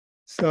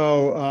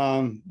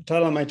The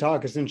title of my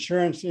talk is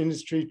Insurance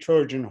Industry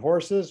Trojan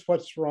Horses: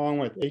 What's Wrong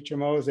with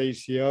HMOs,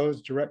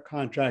 ACOs, Direct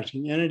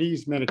Contracting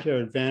Entities,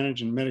 Medicare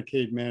Advantage, and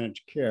Medicaid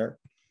Managed Care.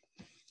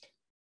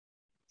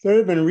 There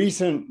have been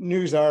recent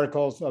news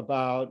articles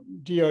about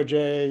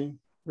DOJ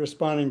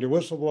responding to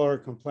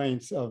whistleblower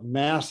complaints of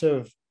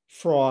massive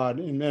fraud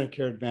in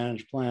Medicare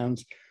Advantage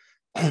plans,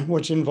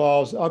 which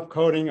involves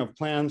upcoding of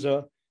plans.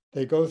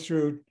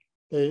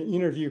 They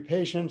interview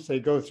patients, they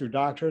go through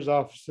doctors'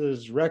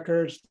 offices'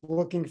 records,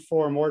 looking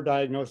for more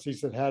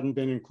diagnoses that hadn't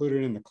been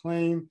included in the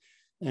claim,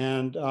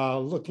 and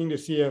looking to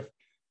see if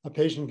a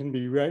patient can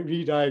be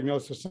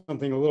re-diagnosed with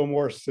something a little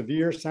more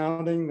severe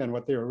sounding than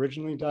what they were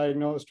originally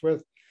diagnosed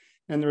with.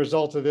 And the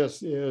result of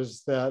this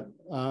is that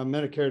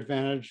Medicare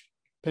Advantage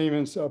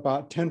payments,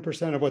 about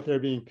 10% of what they're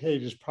being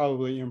paid is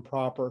probably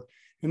improper.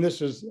 And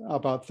this is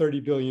about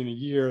 $30 billion a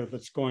year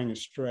that's going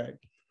astray.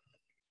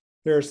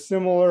 There are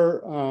similar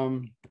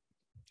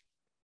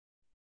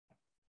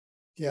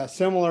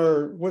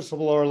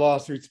whistleblower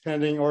lawsuits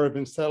pending or have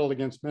been settled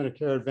against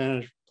Medicare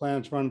Advantage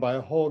plans run by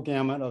a whole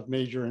gamut of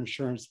major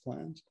insurance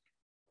plans.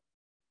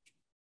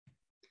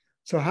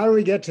 So how do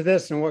we get to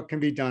this and what can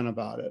be done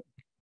about it?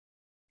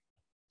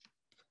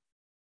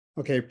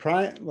 Okay,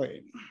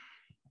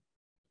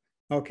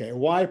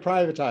 why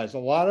privatize? A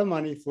lot of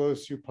money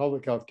flows through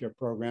public healthcare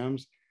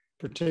programs,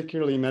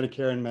 particularly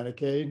Medicare and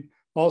Medicaid,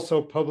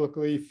 also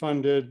publicly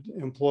funded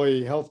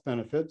employee health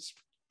benefits,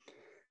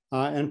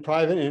 and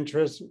private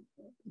interests,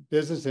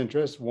 business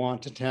interests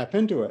want to tap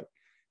into it.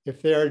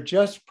 If they are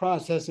just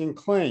processing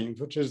claims,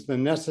 which is the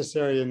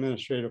necessary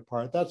administrative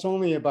part, that's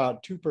only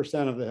about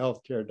 2% of the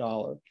healthcare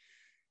dollar.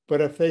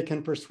 But if they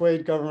can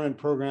persuade government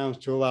programs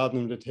to allow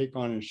them to take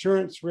on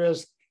insurance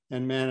risk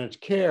and manage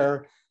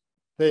care,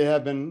 they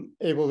have been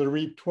able to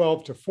reap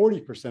 12 to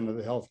 40% of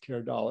the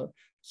healthcare dollar.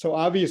 So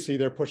obviously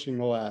they're pushing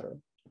the latter.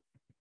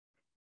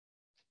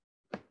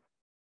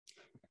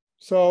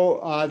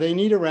 So they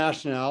need a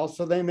rationale,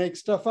 so they make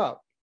stuff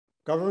up.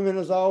 Government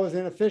is always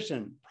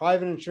inefficient.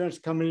 Private insurance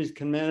companies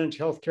can manage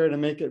healthcare to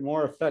make it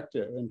more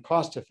effective and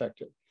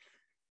cost-effective.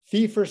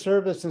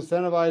 Fee-for-service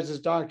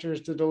incentivizes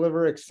doctors to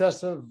deliver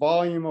excessive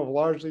volume of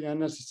largely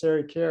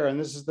unnecessary care, and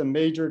this is the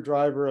major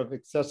driver of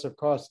excessive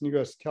costs in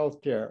U.S.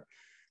 healthcare.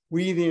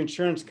 We, the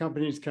insurance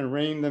companies, can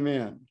rein them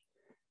in.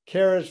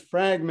 Care is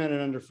fragmented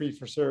under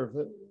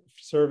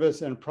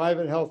fee-for-service, and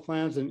private health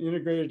plans and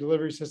integrated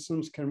delivery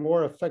systems can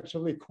more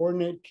effectively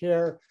coordinate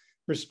care,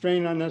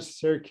 restrain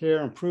unnecessary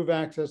care, improve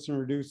access, and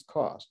reduce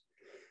cost.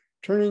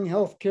 Turning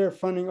healthcare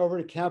funding over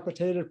to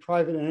capitated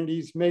private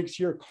entities makes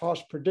your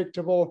cost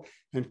predictable,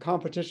 and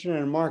competition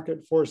and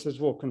market forces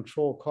will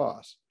control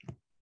costs.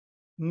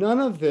 None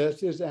of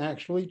this is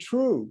actually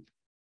true.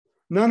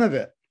 None of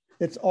it.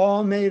 It's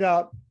all made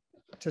up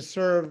to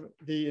serve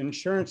the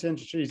insurance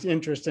industry's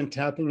interest in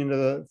tapping into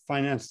the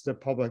finances of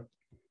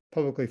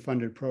publicly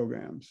funded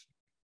programs.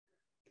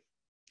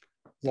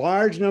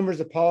 Large numbers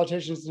of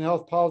politicians and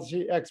health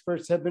policy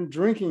experts have been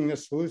drinking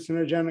this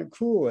hallucinogenic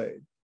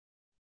Kool-Aid.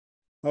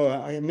 Oh,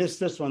 I missed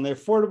this one. The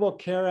Affordable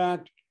Care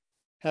Act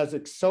has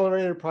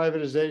accelerated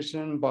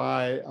privatization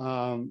by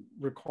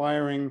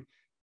requiring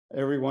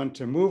everyone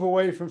to move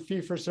away from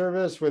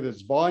fee-for-service with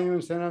its volume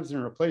incentives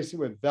and replace it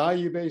with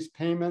value-based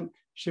payment,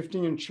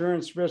 shifting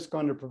insurance risk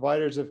onto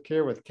providers of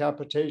care with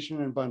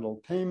capitation and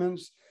bundled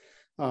payments.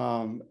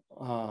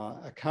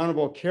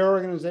 Accountable care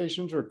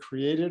organizations are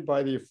created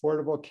by the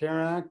Affordable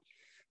Care Act,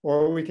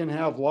 or we can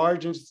have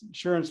large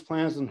insurance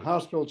plans and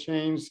hospital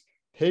chains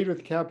paid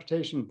with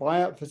capitation,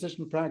 buy out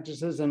physician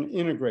practices and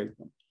integrate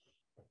them.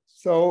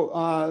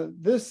 So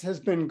this has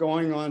been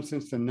going on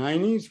since the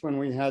 90s when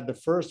we had the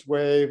first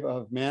wave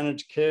of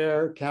managed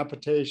care,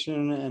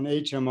 capitation, and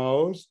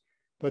HMOs,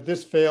 but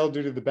this failed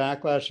due to the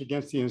backlash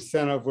against the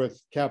incentive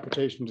with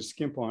capitation to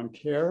skimp on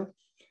care.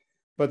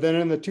 But then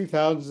in the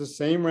 2000s, the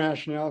same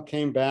rationale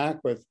came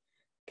back with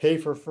pay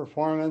for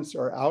performance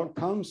or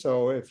outcomes.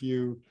 So if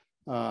you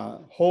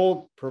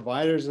hold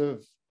providers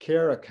of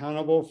care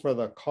accountable for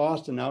the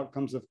cost and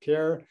outcomes of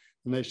care,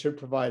 then they should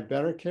provide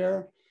better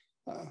care.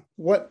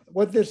 What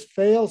this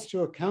fails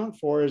to account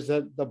for is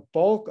that the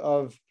bulk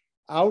of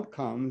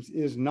outcomes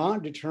is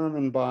not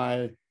determined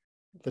by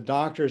the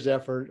doctor's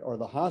effort or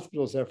the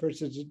hospital's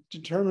efforts. It's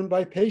determined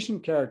by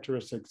patient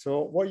characteristics.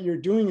 So what you're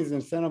doing is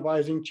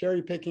incentivizing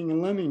cherry picking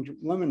and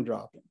lemon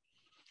dropping.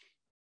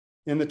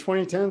 In the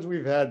 2010s,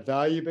 we've had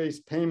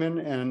value-based payment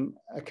and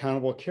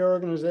accountable care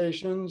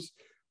organizations,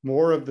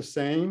 more of the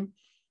same.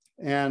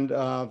 And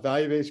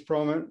value-based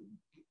payment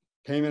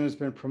has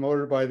been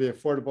promoted by the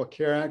Affordable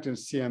Care Act and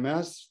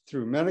CMS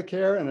through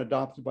Medicare and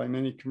adopted by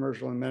many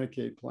commercial and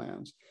Medicaid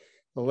plans.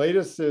 The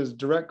latest is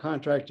direct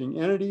contracting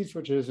entities,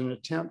 which is an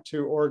attempt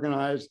to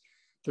organize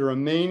the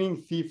remaining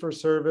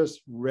fee-for-service,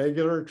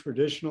 regular,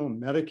 traditional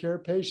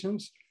Medicare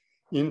patients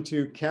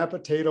into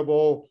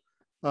capitatable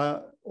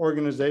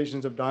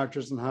organizations of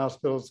doctors and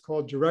hospitals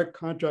called direct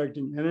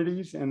contracting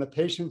entities, and the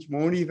patients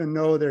won't even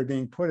know they're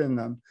being put in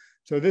them.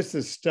 So this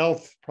is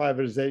stealth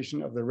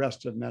privatization of the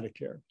rest of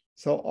Medicare.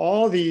 So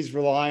all these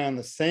rely on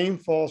the same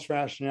false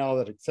rationale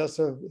that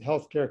excessive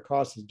healthcare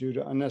costs is due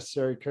to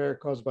unnecessary care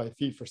caused by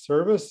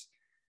fee-for-service.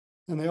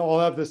 And they all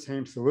have the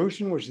same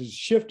solution, which is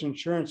shift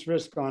insurance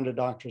risk onto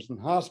doctors and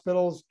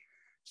hospitals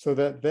so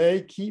that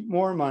they keep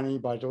more money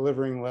by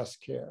delivering less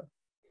care.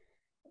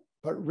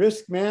 But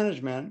risk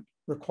management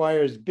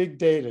requires big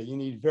data. You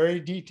need very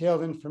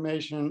detailed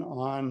information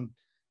on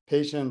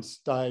patients'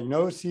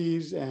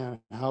 diagnoses and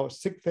how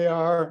sick they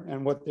are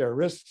and what their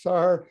risks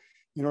are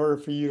in order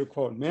for you to,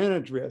 quote,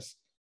 manage risk.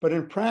 But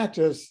in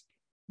practice,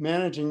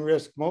 managing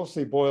risk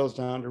mostly boils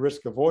down to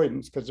risk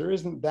avoidance because there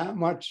isn't that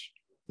much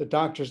that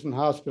doctors and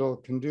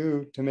hospitals can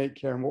do to make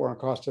care more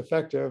cost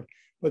effective,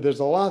 but there's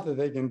a lot that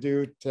they can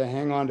do to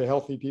hang on to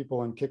healthy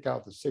people and kick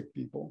out the sick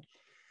people.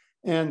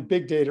 And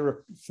big data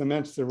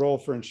cements the role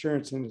for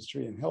insurance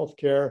industry and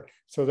healthcare,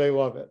 so they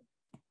love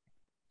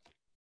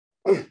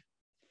it.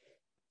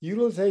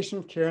 Utilization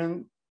of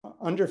care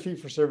under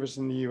fee-for-service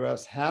in the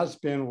US has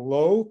been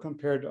low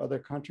compared to other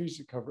countries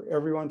that cover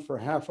everyone for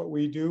half what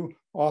we do,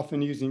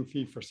 often using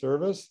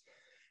fee-for-service.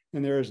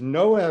 And there is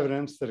no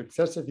evidence that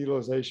excessive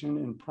utilization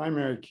in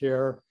primary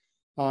care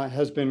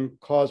has been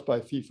caused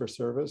by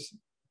fee-for-service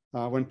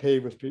when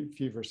paid with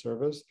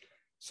fee-for-service.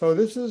 So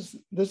this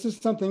is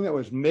something that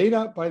was made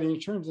up by the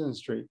insurance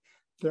industry.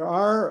 There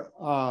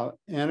are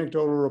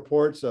anecdotal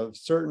reports of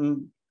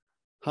certain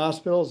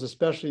hospitals,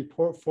 especially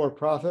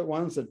for-profit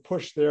ones, that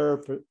push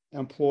their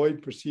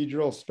employed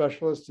procedural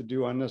specialists to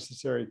do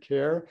unnecessary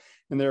care.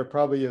 And there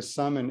probably is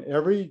some in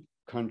every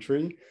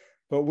country,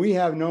 but we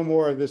have no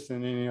more of this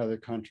than any other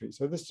country.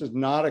 So this does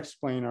not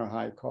explain our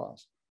high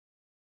cost.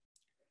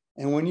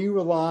 And when you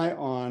rely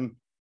on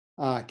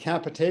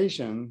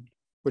capitation,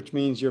 which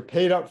means you're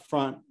paid up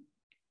front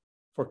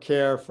for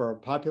care for a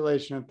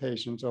population of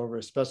patients over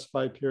a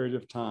specified period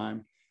of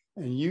time,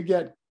 and you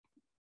get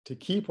to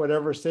keep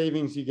whatever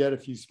savings you get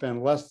if you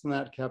spend less than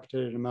that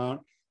capitated amount,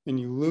 and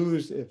you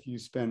lose if you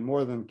spend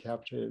more than the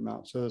capitated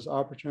amount. So there's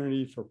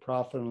opportunity for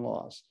profit and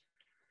loss.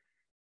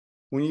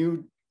 When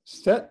you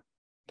set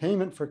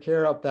payment for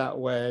care up that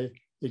way,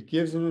 it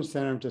gives an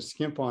incentive to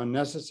skimp on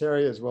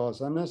necessary as well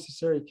as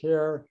unnecessary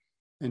care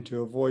and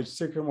to avoid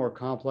sicker, more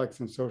complex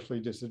and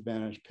socially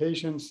disadvantaged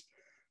patients.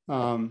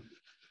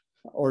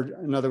 Or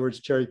in other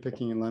words, cherry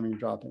picking and lemming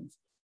droppings.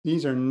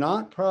 These are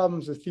not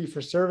problems with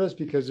fee-for-service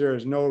because there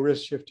is no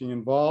risk shifting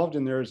involved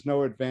and there is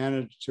no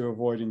advantage to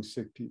avoiding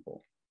sick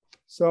people.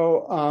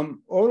 So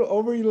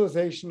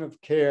overutilization of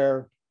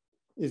care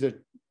is a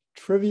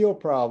trivial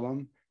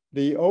problem.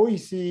 The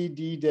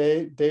OECD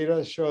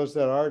data shows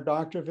that our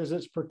doctor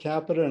visits per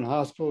capita and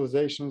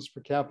hospitalizations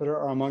per capita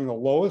are among the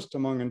lowest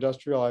among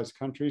industrialized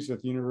countries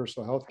with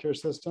universal healthcare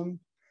system.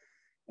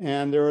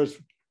 And there was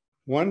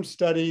one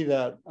study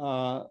that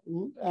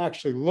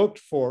actually looked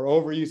for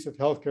overuse of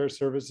healthcare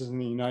services in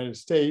the United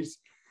States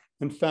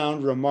and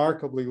found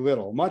remarkably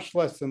little, much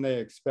less than they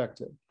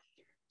expected.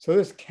 So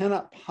this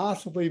cannot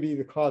possibly be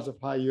the cause of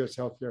high US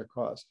healthcare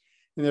costs.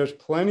 And there's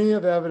plenty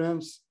of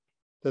evidence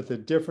that the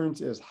difference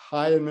is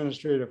high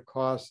administrative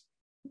costs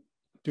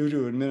due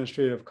to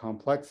administrative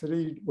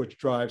complexity, which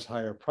drives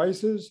higher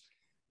prices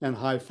and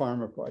high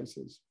pharma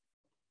prices.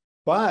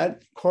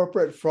 But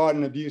corporate fraud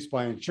and abuse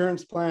by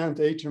insurance plans,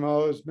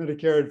 HMOs,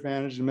 Medicare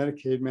Advantage, and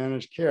Medicaid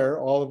managed care,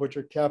 all of which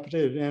are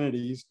capitated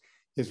entities,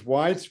 is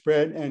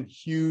widespread and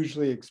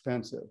hugely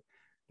expensive.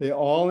 They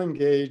all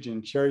engage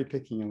in cherry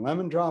picking and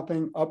lemon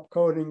dropping,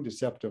 upcoding,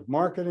 deceptive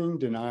marketing,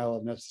 denial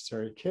of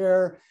necessary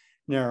care,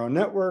 narrow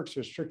networks,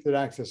 restricted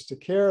access to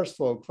care,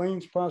 slow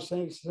claims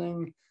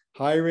processing,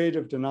 high rate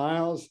of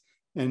denials,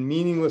 and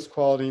meaningless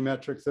quality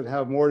metrics that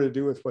have more to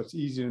do with what's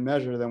easy to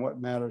measure than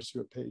what matters to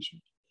a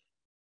patient.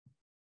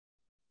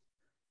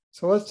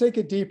 So let's take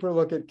a deeper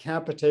look at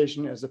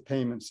capitation as a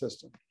payment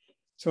system.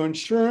 So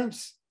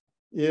insurance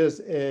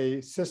is a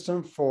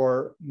system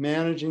for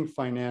managing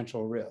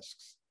financial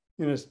risks,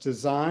 and it's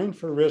designed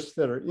for risks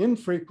that are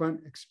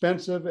infrequent,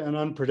 expensive, and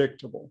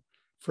unpredictable.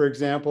 For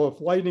example,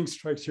 if lightning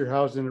strikes your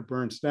house and it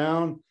burns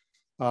down,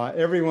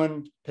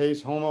 everyone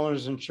pays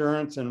homeowners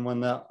insurance, and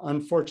when that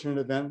unfortunate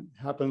event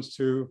happens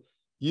to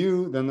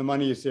you, then the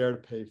money is there to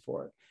pay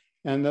for it.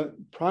 And the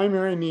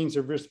primary means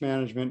of risk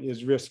management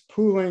is risk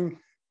pooling,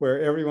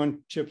 where everyone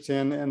chips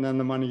in and then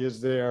the money is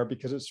there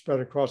because it's spread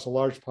across a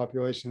large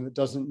population that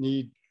doesn't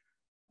need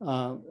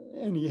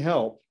any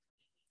help.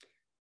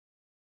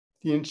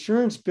 The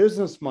insurance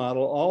business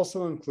model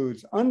also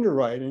includes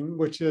underwriting,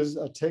 which is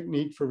a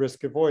technique for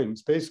risk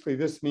avoidance. Basically,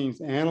 this means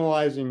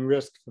analyzing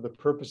risk for the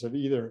purpose of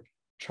either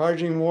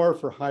charging more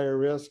for higher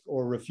risk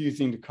or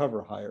refusing to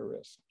cover higher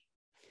risk.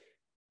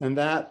 And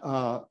that,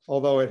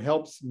 although it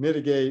helps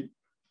mitigate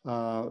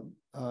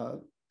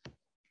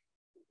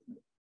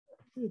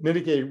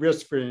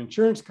risk for an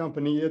insurance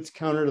company, it's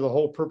counter to the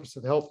whole purpose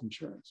of health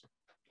insurance.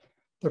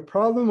 The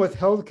problem with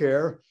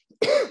healthcare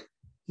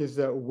is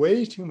that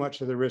way too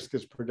much of the risk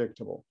is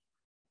predictable.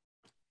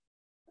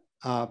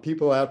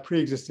 People have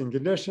pre-existing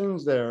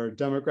conditions, there are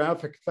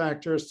demographic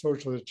factors,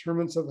 social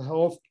determinants of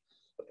health.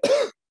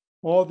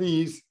 All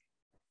these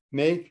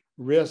make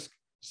risk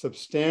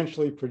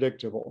substantially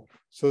predictable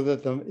so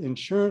that the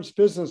insurance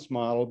business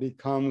model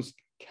becomes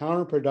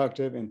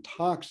counterproductive and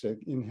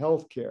toxic in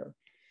healthcare.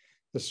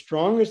 The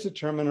strongest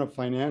determinant of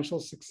financial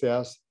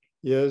success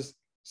is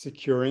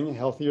securing a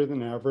healthier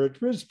than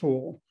average risk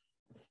pool.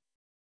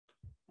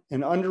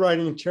 And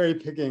underwriting and cherry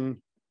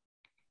picking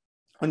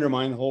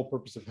undermine the whole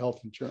purpose of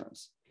health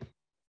insurance.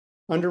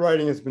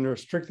 Underwriting has been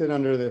restricted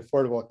under the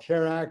Affordable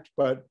Care Act,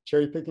 but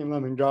cherry picking and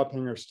lemon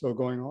dropping are still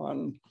going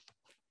on.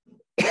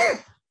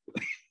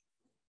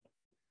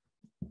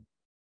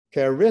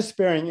 Okay, a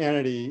risk-bearing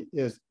entity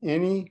is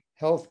any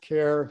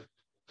healthcare,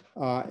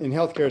 in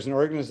healthcare is an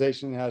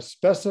organization that has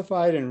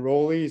specified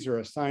enrollees or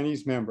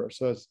assignees members.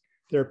 So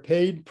they're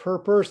paid per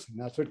person.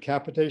 That's what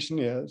capitation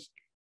is.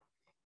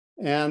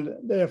 And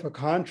they have a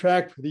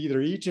contract with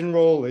either each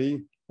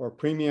enrollee or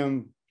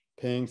premium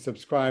paying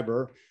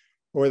subscriber,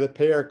 or the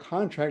payer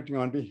contracting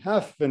on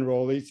behalf of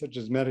enrollees, such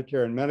as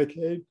Medicare and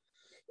Medicaid,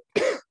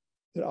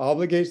 that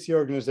obligates the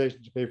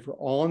organization to pay for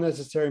all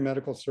necessary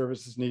medical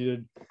services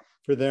needed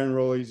for their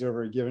enrollees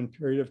over a given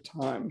period of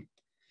time.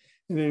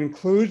 And it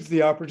includes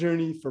the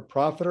opportunity for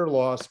profit or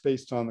loss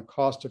based on the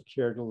cost of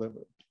care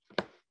delivered.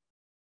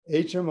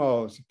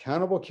 HMOs,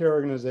 accountable care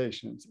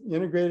organizations,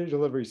 integrated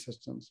delivery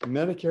systems,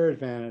 Medicare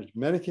Advantage,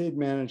 Medicaid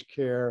managed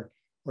care,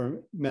 or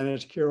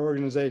managed care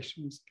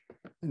organizations,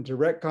 and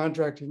direct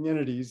contracting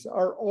entities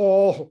are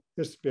all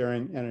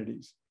risk-bearing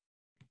entities.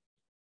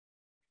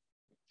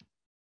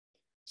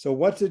 So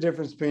what's the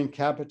difference between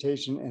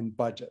capitation and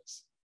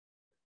budgets?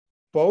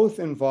 Both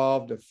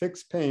involved a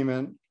fixed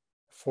payment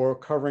for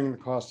covering the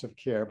cost of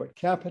care, but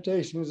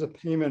capitation is a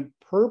payment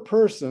per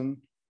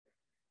person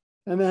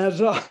and has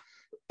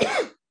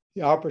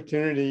the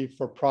opportunity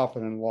for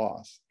profit and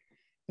loss.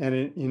 And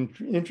it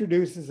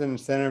introduces an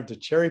incentive to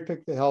cherry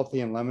pick the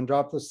healthy and lemon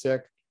drop the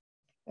sick,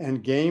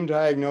 and game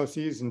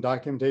diagnoses and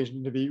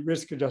documentation to beat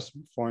risk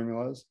adjustment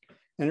formulas.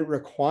 And it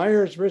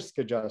requires risk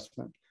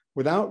adjustment.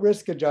 Without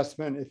risk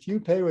adjustment, if you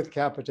pay with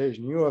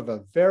capitation, you have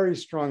a very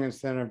strong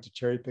incentive to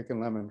cherry pick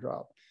and lemon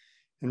drop.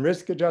 And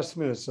risk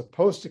adjustment is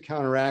supposed to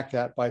counteract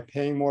that by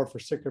paying more for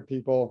sicker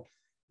people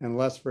and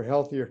less for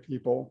healthier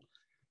people.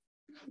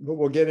 But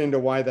we'll get into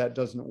why that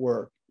doesn't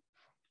work.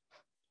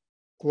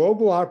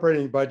 Global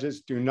operating budgets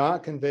do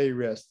not convey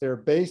risk. They're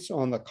based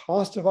on the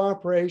cost of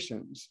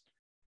operations,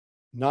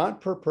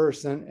 not per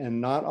person and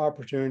not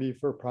opportunity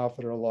for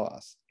profit or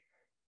loss.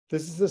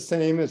 This is the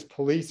same as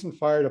police and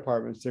fire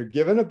departments. They're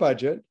given a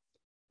budget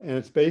and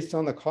it's based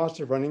on the cost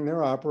of running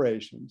their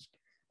operations.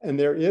 And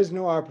there is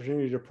no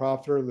opportunity to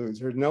profit or lose.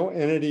 There's no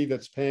entity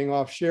that's paying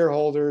off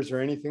shareholders or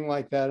anything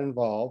like that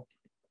involved.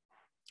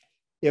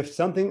 If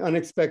something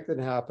unexpected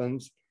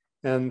happens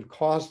and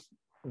costs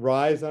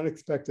rise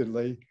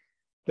unexpectedly,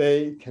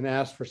 they can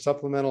ask for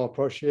supplemental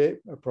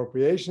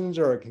appropriations,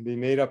 or it can be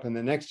made up in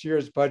the next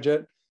year's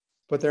budget,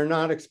 but they're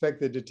not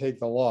expected to take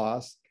the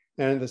loss.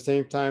 And at the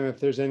same time, if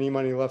there's any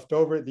money left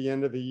over at the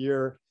end of the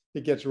year,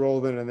 it gets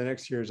rolled into the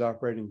next year's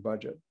operating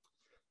budget.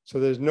 So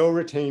there's no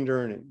retained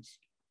earnings.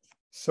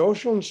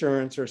 Social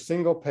insurance or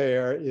single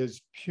payer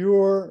is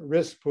pure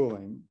risk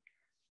pooling.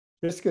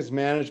 Risk is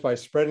managed by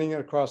spreading it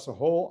across the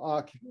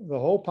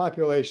whole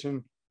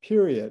population,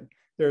 period.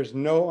 There's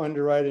no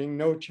underwriting,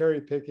 no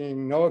cherry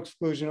picking, no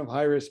exclusion of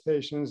high-risk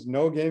patients,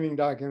 no gaming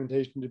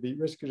documentation to beat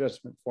risk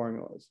adjustment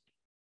formulas.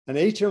 An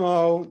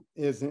HMO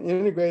is an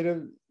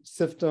integrated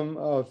system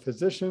of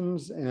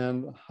physicians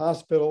and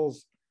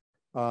hospitals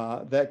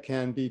that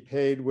can be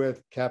paid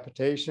with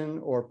capitation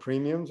or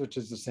premiums, which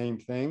is the same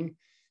thing.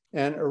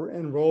 And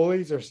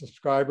enrollees or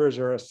subscribers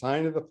are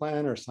assigned to the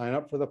plan or sign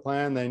up for the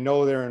plan. They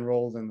know they're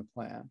enrolled in the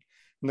plan.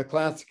 And the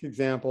classic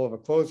example of a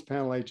closed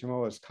panel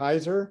HMO is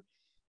Kaiser,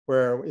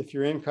 where if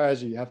you're in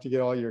Kaiser, you have to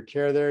get all your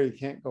care there. You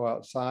can't go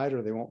outside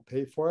or they won't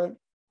pay for it.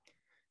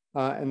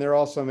 And there are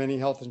also many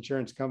health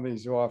insurance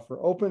companies who offer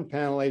open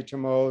panel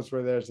HMOs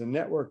where there's a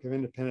network of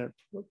independent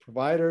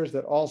providers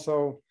that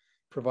also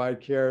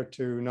provide care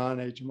to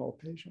non-HMO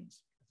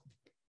patients.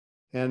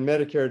 And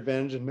Medicare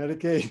Advantage and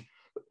Medicaid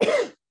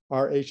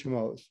are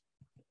HMOs.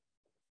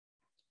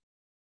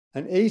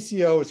 An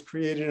ACO is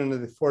created under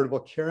the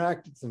Affordable Care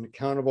Act. It's an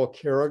accountable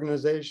care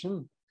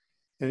organization.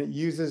 And it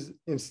uses,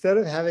 instead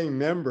of having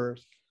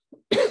members,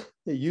 it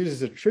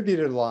uses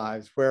attributed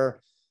lives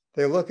where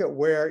they look at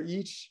where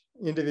each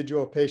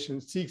individual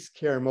patient seeks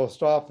care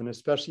most often,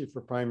 especially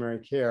for primary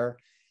care,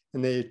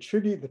 and they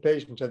attribute the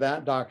patient to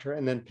that doctor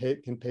and then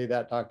can pay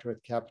that doctor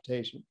with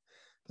capitation.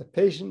 The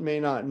patient may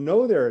not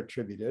know they're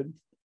attributed,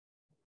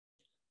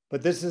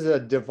 but this is a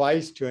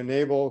device to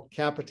enable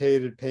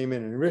capitated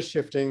payment and risk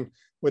shifting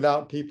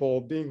without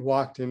people being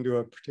locked into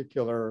a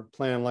particular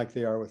plan like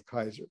they are with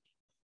Kaiser.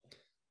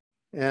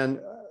 And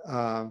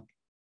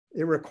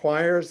it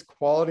requires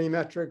quality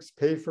metrics,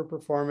 pay for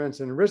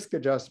performance, and risk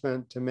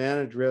adjustment to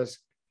manage risk,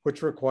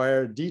 which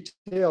require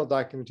detailed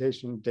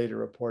documentation, data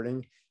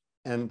reporting,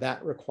 and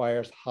that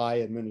requires high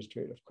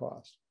administrative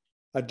costs.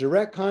 A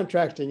direct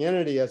contracting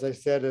entity, as I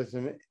said,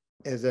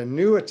 is a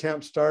new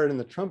attempt started in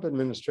the Trump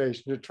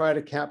administration to try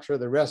to capture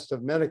the rest of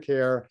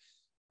Medicare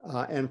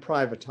and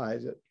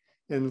privatize it.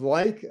 And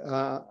like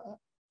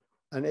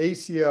an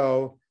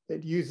ACO,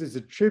 it uses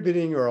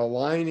attributing or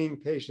aligning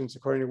patients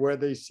according to where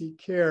they seek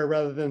care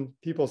rather than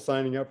people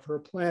signing up for a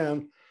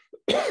plan.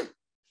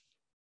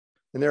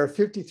 And there are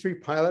 53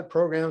 pilot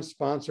programs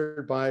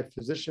sponsored by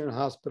physician and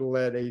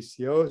hospital-led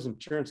ACOs,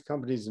 insurance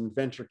companies, and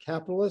venture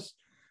capitalists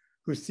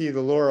who see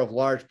the lure of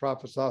large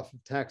profits off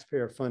of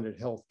taxpayer-funded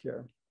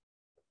healthcare.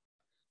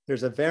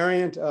 There's a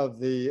variant of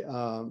the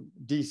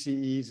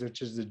DCEs,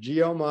 which is the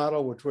GEO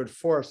model, which would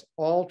force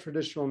all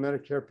traditional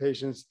Medicare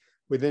patients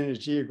within a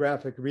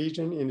geographic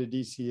region into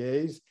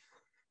DCAs.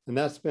 And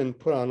that's been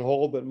put on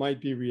hold, but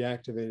might be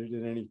reactivated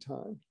at any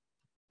time.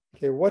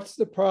 Okay, what's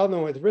the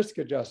problem with risk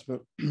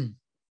adjustment?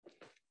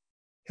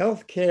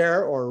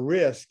 Healthcare or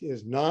risk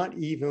is not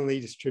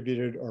evenly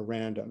distributed or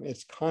random.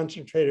 It's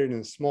concentrated in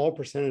a small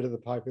percentage of the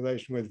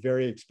population with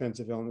very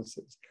expensive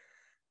illnesses.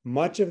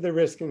 Much of the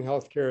risk in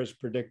healthcare is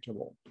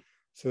predictable.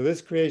 So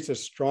this creates a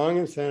strong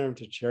incentive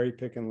to cherry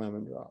pick and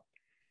lemon drop.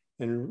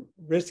 And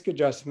risk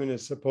adjustment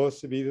is supposed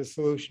to be the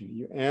solution.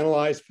 You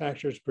analyze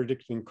factors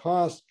predicting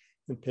costs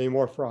and pay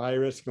more for high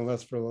risk and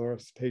less for low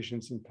risk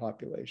patients and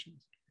populations.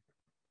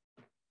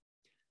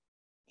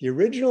 The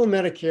original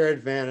Medicare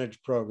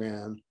Advantage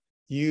program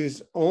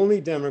used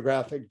only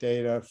demographic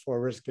data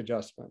for risk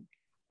adjustment.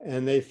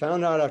 And they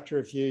found out after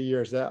a few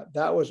years that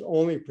that was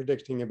only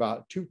predicting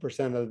about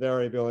 2% of the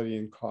variability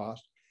in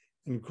cost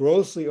and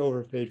grossly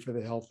overpaid for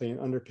the healthy and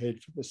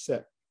underpaid for the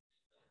sick.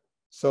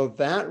 So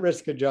that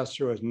risk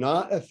adjuster was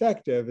not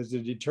effective as a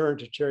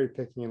deterrent to cherry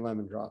picking and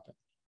lemon dropping.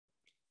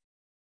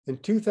 In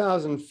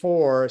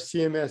 2004,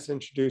 CMS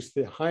introduced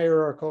the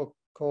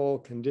hierarchical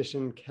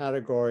condition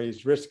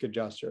categories risk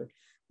adjuster,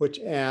 which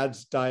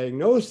adds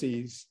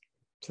diagnoses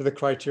to the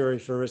criteria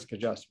for risk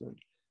adjustment.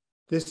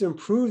 This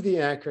improved the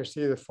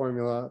accuracy of the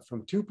formula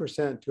from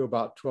 2% to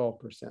about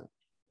 12%.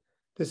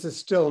 This is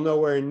still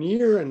nowhere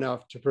near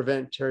enough to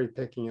prevent cherry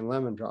picking and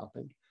lemon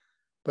dropping,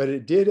 but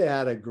it did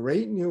add a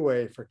great new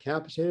way for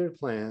capitated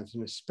plans,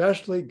 and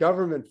especially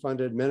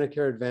government-funded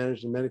Medicare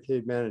Advantage and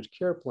Medicaid managed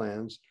care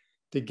plans,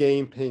 to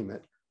gain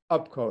payment,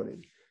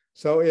 upcoding.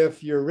 So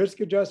if your risk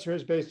adjuster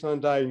is based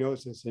on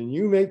diagnosis and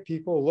you make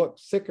people look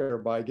sicker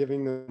by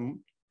giving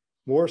them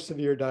more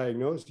severe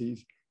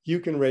diagnoses, you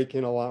can rake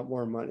in a lot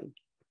more money.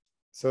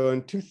 So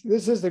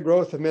this is the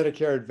growth of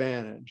Medicare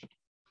Advantage.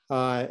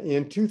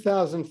 In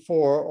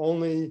 2004,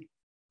 only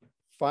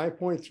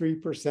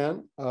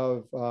 5.3%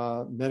 of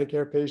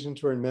Medicare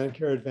patients were in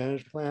Medicare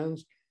Advantage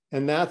plans.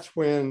 And that's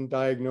when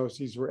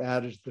diagnoses were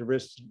added to the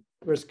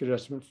risk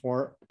adjustment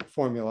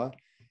formula.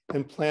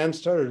 And plans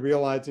started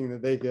realizing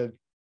that they could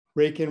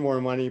rake in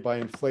more money by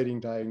inflating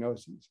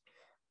diagnoses.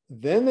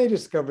 Then they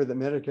discovered that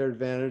Medicare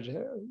Advantage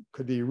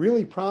could be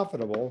really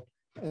profitable.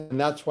 And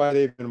that's why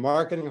they've been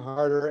marketing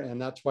harder.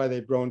 And that's why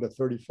they've grown to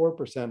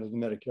 34% of the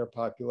Medicare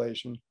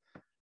population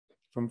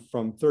from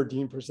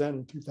 13%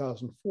 in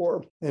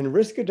 2004. And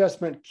risk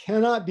adjustment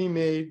cannot be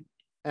made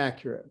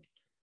accurate.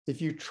 If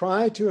you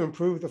try to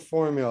improve the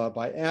formula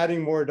by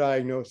adding more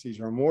diagnoses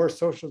or more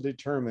social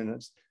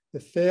determinants,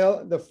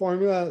 the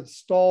formula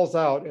stalls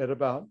out at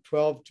about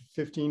 12 to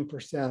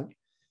 15%.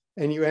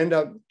 And you end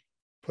up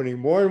putting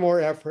more and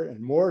more effort and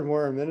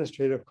more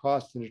administrative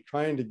costs into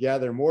trying to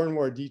gather more and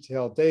more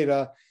detailed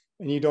data,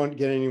 and you don't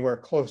get anywhere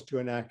close to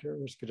an accurate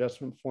risk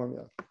adjustment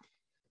formula.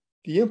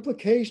 The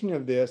implication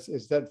of this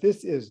is that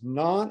this is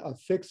not a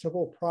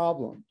fixable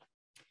problem.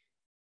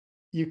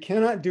 You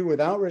cannot do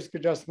without risk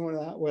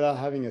adjustment without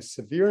having a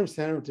severe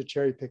incentive to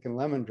cherry pick and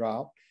lemon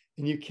drop,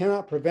 and you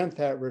cannot prevent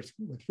that risk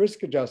with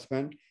risk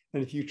adjustment.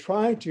 And if you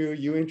try to,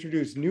 you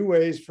introduce new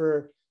ways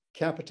for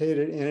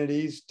capitated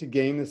entities to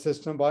game the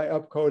system by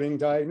upcoding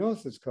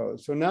diagnosis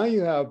codes. So now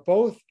you have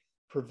both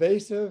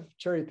pervasive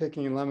cherry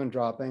picking and lemon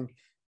dropping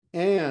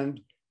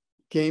and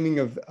gaming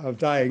of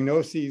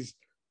diagnoses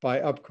by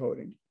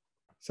upcoding.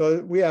 So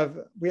we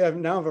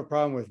now have a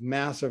problem with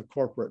massive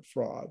corporate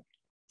fraud.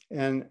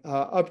 And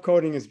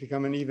upcoding has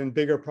become an even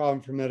bigger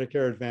problem for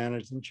Medicare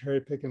Advantage than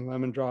cherry picking and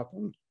lemon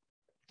dropping.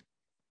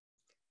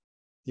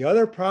 The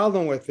other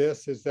problem with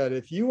this is that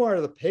if you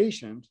are the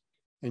patient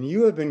and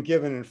you have been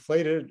given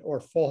inflated or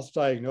false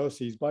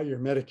diagnoses by your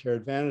Medicare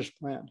Advantage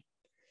plan,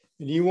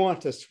 and you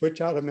want to switch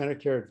out of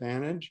Medicare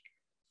Advantage,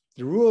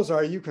 the rules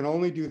are you can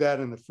only do that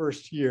in the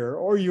first year,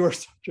 or you are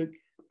subject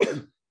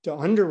to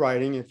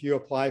underwriting if you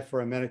apply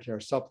for a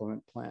Medicare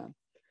supplement plan.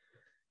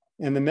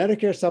 And the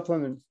Medicare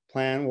supplement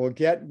plan will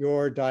get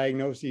your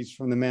diagnoses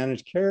from the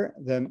managed care,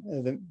 the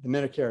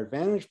Medicare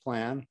Advantage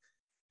plan,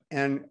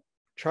 and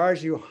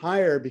charge you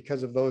higher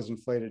because of those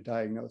inflated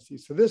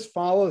diagnoses. So this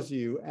follows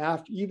you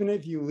after, even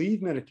if you leave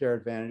Medicare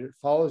Advantage, it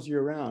follows you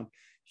around.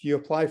 If you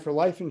apply for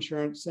life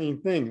insurance, same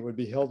thing, it would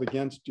be held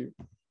against you.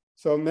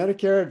 So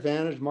Medicare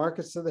Advantage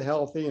markets to the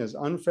healthy, is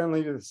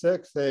unfriendly to the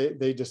sick.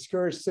 They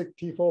discourage sick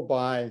people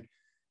by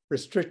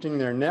restricting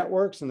their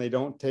networks, and they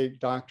don't take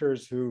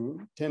doctors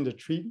who tend to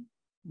treat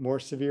more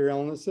severe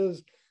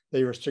illnesses.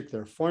 They restrict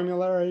their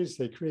formularies.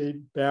 They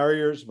create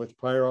barriers with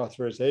prior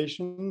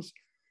authorizations.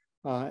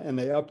 And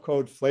they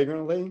upcode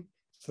flagrantly.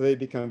 So they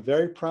become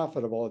very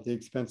profitable at the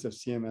expense of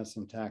CMS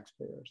and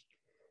taxpayers.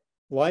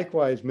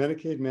 Likewise,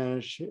 Medicaid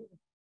managed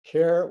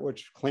care,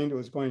 which claimed it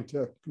was going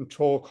to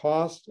control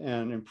cost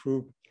and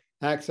improve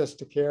access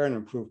to care and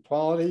improve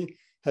quality,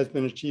 has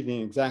been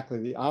achieving exactly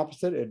the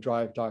opposite. It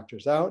drives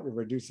doctors out, it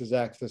reduces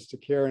access to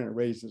care, and it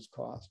raises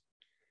cost.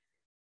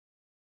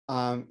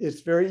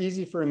 It's very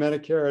easy for a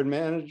Medicare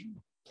Advantage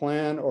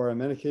plan or a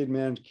Medicaid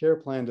managed care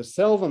plan to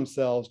sell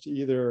themselves to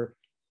either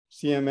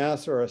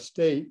CMS or a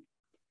state.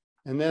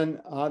 And then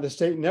the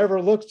state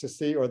never looks to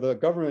see, or the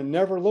government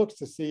never looks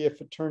to see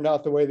if it turned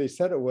out the way they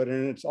said it would,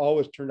 and it's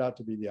always turned out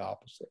to be the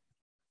opposite.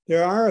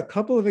 There are a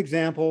couple of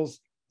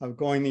examples of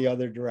going the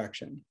other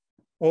direction.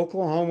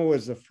 Oklahoma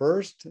was the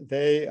first.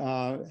 They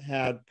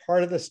had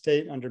part of the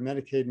state under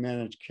Medicaid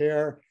managed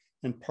care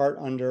and part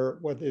under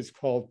what is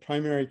called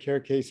primary care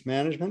case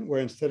management,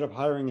 where instead of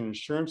hiring an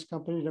insurance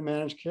company to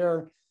manage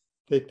care,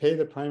 they pay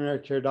the primary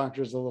care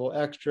doctors a little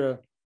extra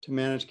to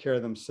manage care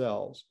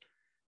themselves.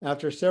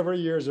 After several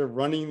years of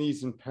running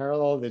these in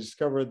parallel, they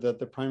discovered that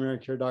the primary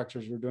care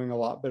doctors were doing a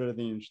lot better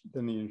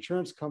than the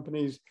insurance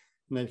companies,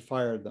 and they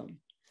fired them.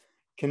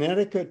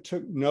 Connecticut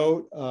took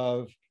note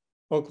of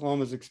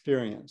Oklahoma's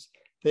experience.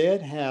 They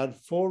had had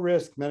full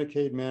risk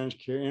Medicaid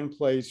managed care in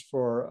place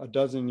for a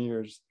dozen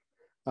years.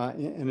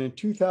 And in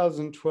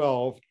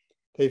 2012,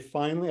 they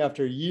finally,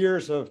 after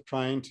years of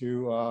trying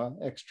to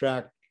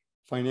extract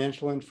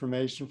financial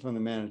information from the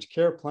managed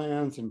care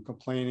plans and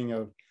complaining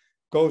of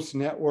ghost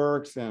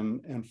networks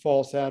and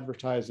false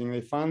advertising,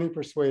 they finally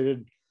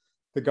persuaded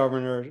the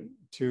governor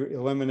to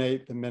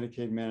eliminate the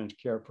Medicaid managed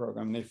care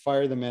program. They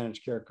fired the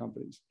managed care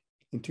companies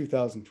in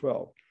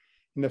 2012.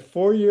 In the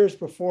 4 years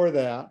before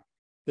that,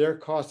 their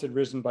costs had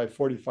risen by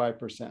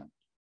 45%.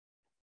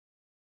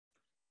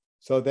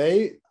 So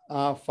they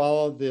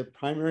followed the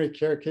primary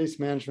care case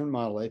management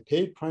model. They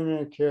paid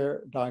primary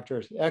care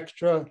doctors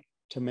extra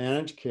to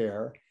manage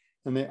care.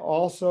 And they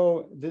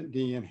also,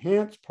 the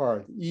enhanced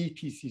part, the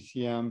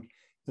EPCCM,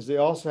 is they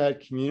also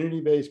had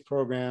community-based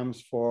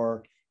programs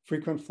for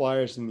frequent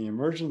flyers in the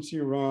emergency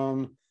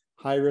room,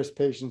 high-risk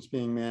patients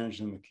being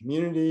managed in the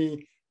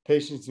community,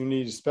 patients who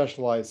needed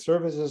specialized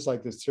services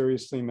like the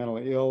seriously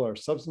mentally ill or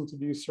substance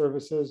abuse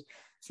services.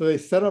 So they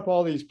set up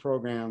all these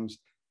programs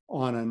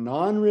on a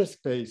non-risk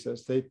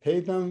basis. They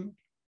paid them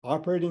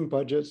operating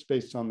budgets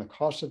based on the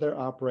cost of their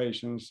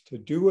operations to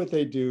do what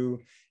they do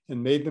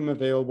and made them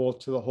available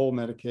to the whole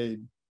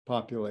Medicaid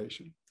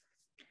population.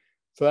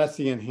 So that's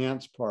the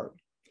enhanced part.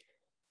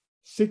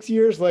 6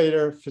 years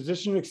later,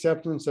 physician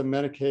acceptance of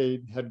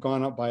Medicaid had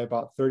gone up by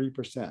about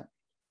 30%.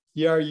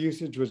 ER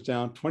usage was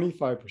down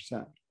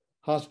 25%.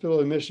 Hospital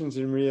admissions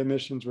and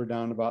readmissions were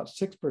down about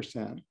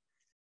 6%.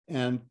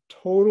 And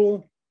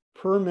total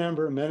per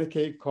member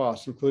Medicaid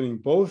costs, including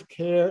both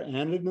care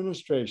and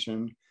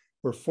administration,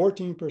 were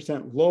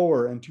 14%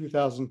 lower in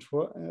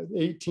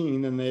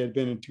 2018 than they had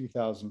been in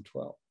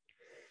 2012.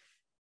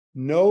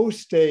 No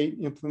state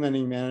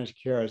implementing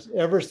managed care has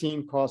ever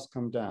seen costs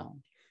come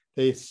down.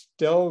 They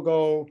still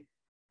go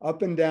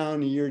up and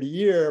down year to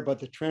year, but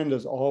the trend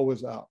is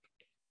always up.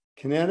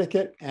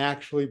 Connecticut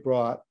actually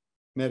brought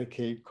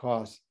Medicaid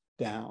costs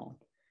down.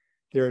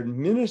 Their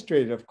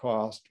administrative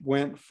cost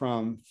went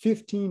from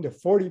 15 to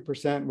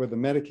 40% with the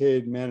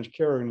Medicaid managed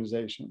care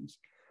organizations,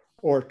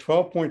 or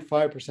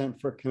 12.5%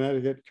 for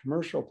Connecticut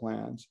commercial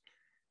plans,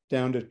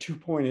 down to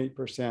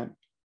 2.8%,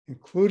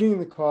 including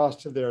the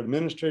cost of their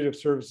administrative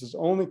services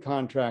only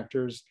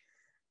contractors,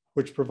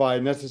 which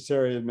provide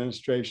necessary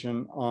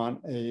administration on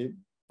a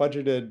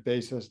budgeted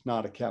basis,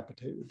 not a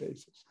capitated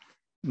basis,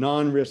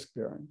 non-risk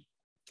bearing.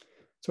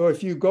 So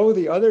if you go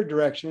the other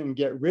direction and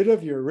get rid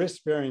of your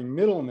risk-bearing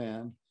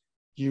middleman,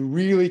 you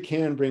really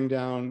can bring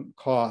down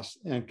costs,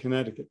 and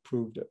Connecticut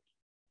proved it.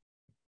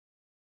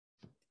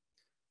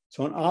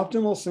 So an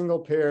optimal single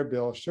payer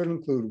bill should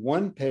include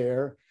one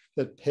payer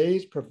that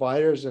pays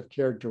providers of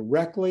care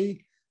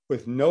directly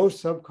with no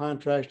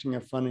subcontracting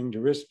of funding to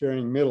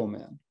risk-bearing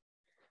middlemen.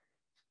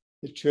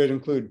 It should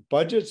include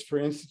budgets for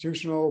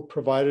institutional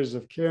providers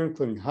of care,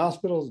 including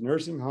hospitals,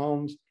 nursing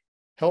homes,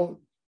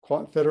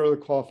 federally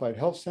qualified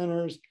health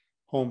centers,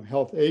 home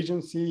health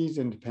agencies,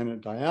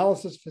 independent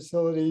dialysis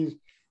facilities,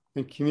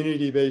 and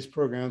community-based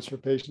programs for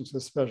patients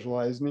with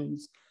specialized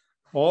needs.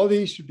 All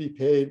these should be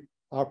paid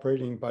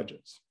operating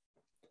budgets.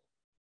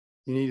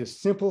 You need a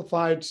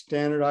simplified,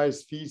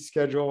 standardized fee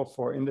schedule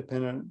for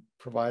independent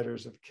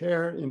providers of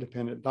care,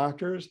 independent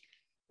doctors,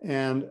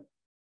 and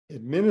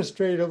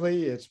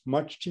administratively, it's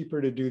much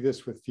cheaper to do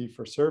this with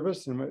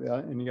fee-for-service than with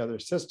any other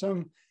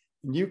system.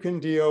 And you can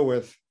deal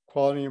with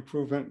quality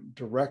improvement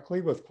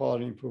directly with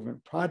quality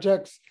improvement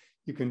projects.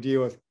 You can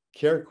deal with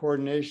care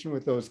coordination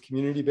with those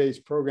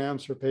community-based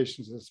programs for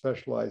patients with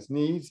specialized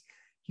needs.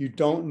 You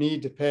don't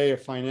need to pay a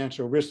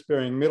financial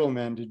risk-bearing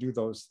middleman to do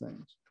those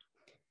things.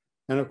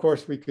 And of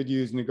course, we could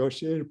use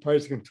negotiated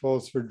price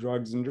controls for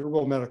drugs and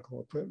durable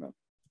medical equipment.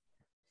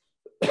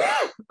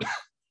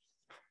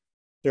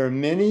 There are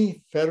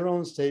many federal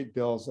and state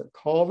bills that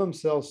call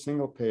themselves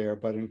single payer,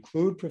 but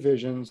include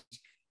provisions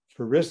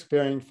for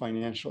risk-bearing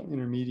financial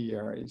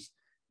intermediaries.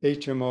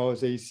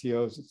 HMOs,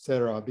 ACOs, et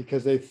cetera,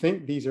 because they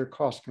think these are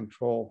cost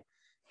control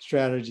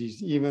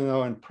strategies, even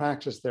though in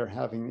practice they're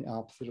having the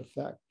opposite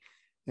effect.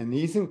 And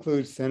these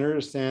include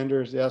Senator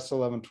Sanders'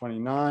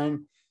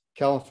 S1129,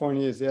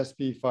 California's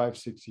SB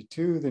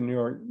 562, the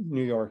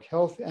New York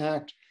Health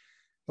Act,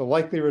 the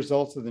likely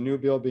results of the new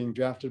bill being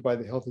drafted by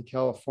the Healthy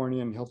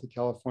California and Healthy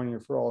California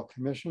for All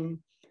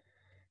Commission.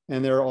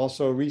 And there are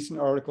also recent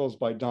articles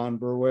by Don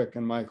Berwick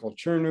and Michael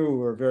Chernow,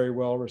 who are very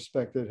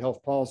well-respected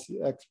health policy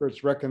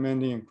experts,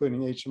 recommending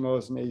including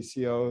HMOs and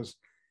ACOs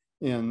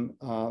in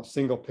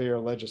single-payer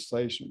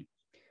legislation.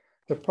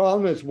 The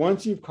problem is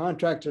once you've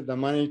contracted the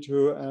money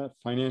to a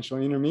financial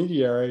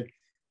intermediary,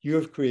 you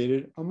have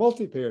created a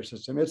multi-payer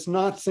system. It's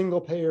not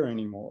single-payer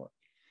anymore.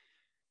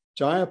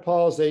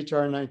 Jayapal's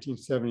HR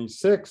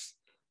 1976,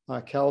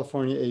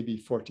 California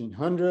AB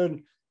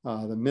 1400,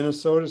 the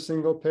Minnesota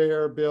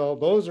single-payer bill,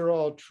 those are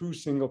all true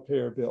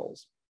single-payer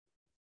bills.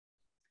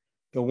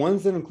 The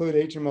ones that include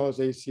HMOs,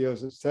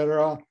 ACOs, et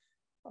cetera,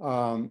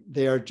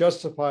 they are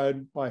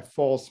justified by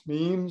false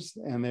memes,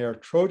 and they are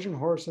Trojan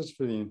horses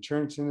for the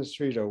insurance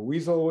industry to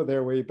weasel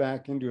their way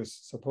back into a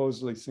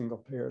supposedly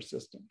single-payer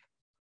system.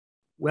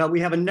 Well,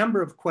 we have a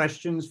number of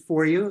questions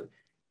for you.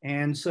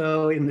 And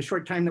so in the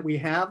short time that we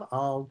have,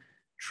 I'll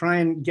try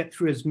and get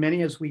through as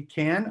many as we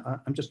can.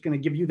 I'm just going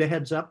to give you the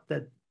heads up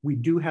that we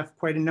do have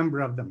quite a number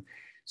of them.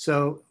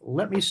 So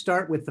let me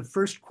start with the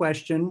first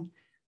question.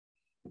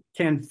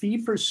 Can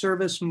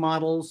fee-for-service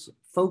models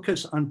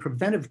focus on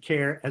preventive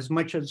care as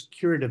much as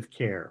curative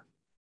care?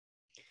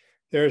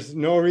 There's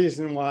no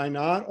reason why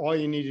not. All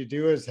you need to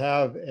do is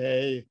have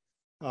a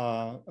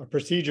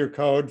procedure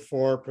code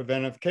for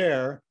preventive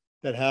care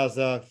that has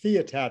a fee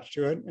attached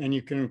to it, and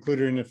you can include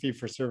it in a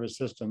fee-for-service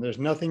system. There's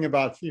nothing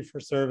about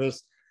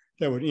fee-for-service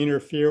that would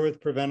interfere with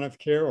preventive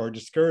care or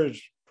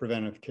discourage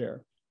preventive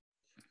care.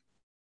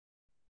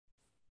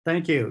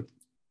 Thank you.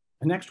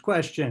 The next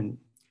question.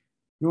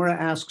 Nora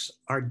asks,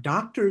 are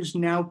doctors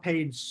now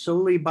paid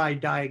solely by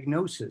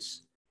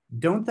diagnosis?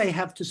 Don't they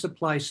have to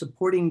supply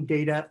supporting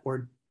data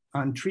or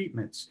on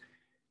treatments?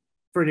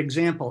 For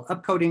example,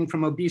 upcoding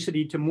from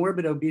obesity to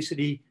morbid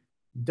obesity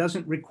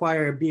doesn't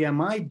require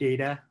BMI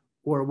data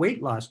or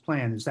weight loss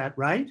plan, is that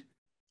right?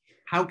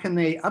 How can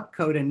they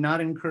upcode and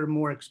not incur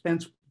more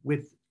expense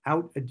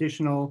without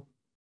additional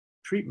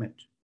treatment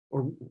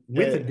or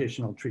with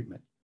additional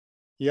treatment?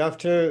 You have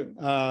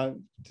to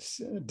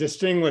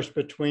distinguish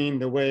between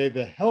the way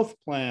the health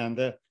plan,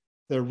 the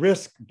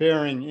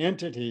risk-bearing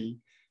entity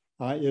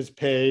is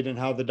paid and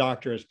how the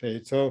doctor is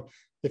paid. So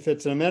if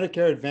it's a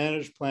Medicare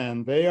Advantage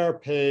plan, they are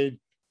paid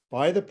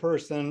by the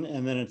person,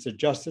 and then it's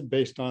adjusted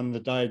based on the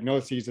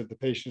diagnoses that the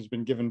patient has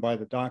been given by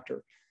the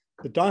doctor.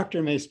 The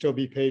doctor may still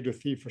be paid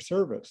with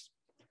fee-for-service.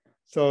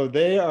 So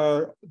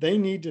they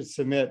need to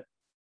submit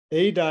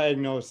a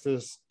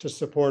diagnosis to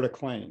support a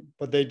claim,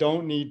 but they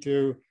don't need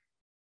to.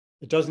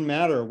 It doesn't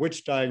matter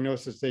which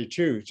diagnosis they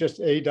choose, just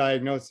a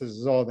diagnosis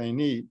is all they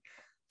need.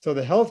 So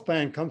the health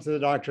plan comes to the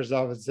doctor's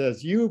office and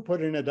says, you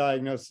put in a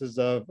diagnosis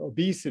of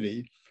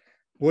obesity.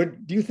 Do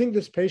you think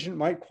this patient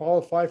might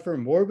qualify for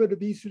morbid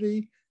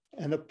obesity?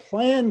 And the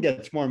plan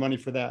gets more money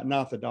for that,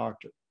 not the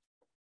doctor.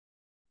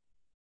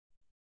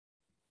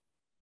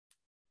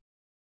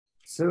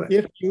 So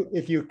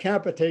if you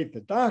capitate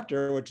the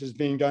doctor, which is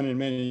being done in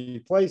many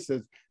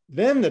places,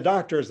 then the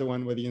doctor is the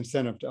one with the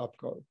incentive to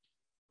upcode.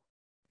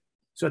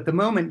 So at the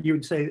moment, you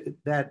would say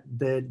that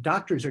the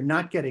doctors are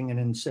not getting an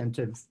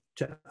incentive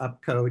to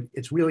upcode.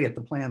 It's really at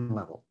the plan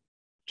level.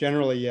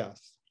 Generally,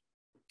 yes.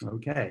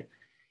 Okay.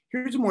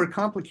 Here's a more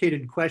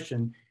complicated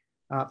question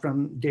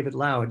from David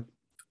Loud.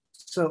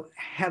 So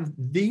have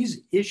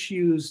these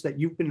issues that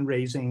you've been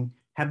raising,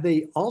 have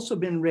they also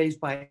been raised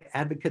by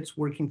advocates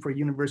working for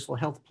universal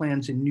health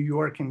plans in New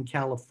York and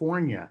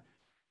California?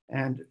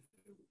 And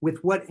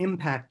with what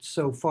impact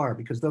so far?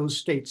 Because those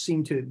states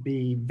seem to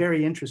be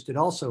very interested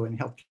also in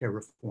healthcare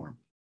reform.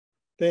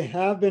 They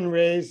have been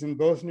raised in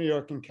both New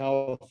York and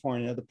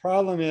California. The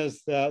problem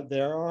is that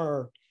there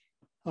are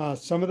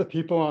some of the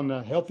people on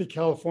the Healthy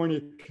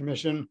California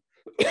Commission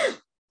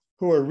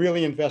who are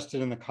really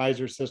invested in the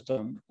Kaiser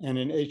system and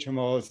in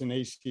HMOs and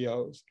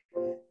ACOs.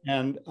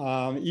 And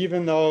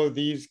even though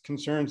these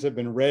concerns have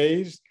been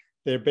raised,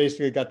 they've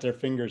basically got their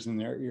fingers in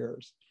their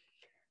ears.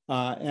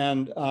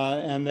 There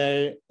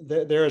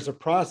is a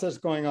process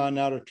going on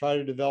now to try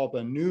to develop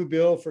a new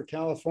bill for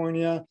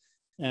California.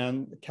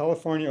 And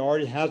California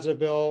already has a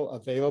bill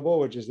available,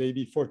 which is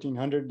AB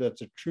 1400.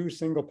 That's a true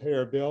single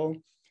payer bill,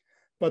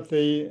 but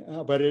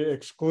it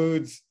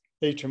excludes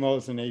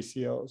HMOs and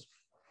ACOs.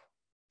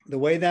 The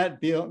way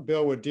that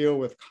bill would deal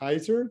with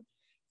Kaiser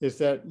is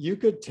that you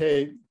could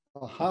take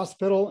a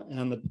hospital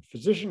and the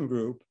physician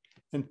group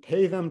and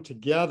pay them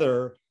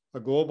together a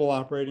global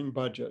operating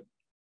budget.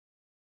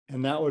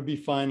 And that would be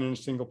fine in a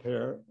single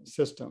payer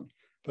system.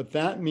 But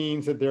that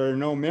means that there are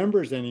no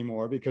members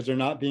anymore because they're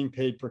not being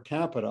paid per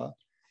capita.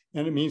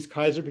 And it means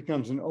Kaiser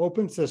becomes an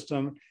open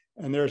system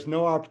and there's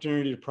no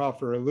opportunity to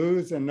profit or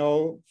lose and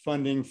no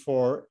funding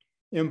for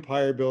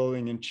empire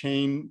building and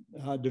chain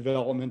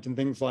development and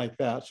things like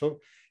that. So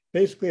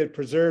basically it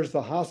preserves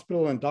the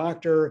hospital and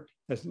doctor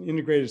as an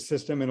integrated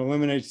system and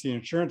eliminates the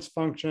insurance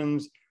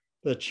functions,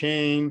 the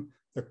chain,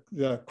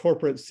 the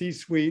corporate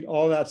C-suite,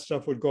 all that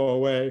stuff would go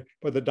away,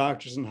 but the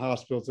doctors and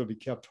hospitals will be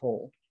kept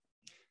whole.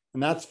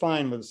 And that's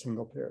fine with a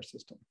single payer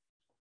system.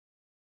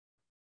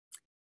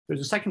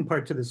 There's a second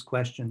part to this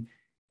question.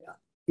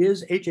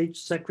 Is HH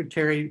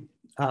Secretary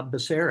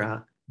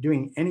Becerra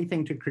doing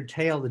anything to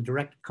curtail the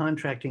direct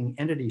contracting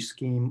entity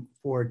scheme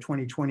for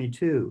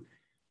 2022?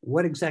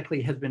 What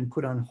exactly has been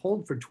put on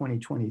hold for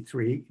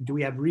 2023? Do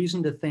we have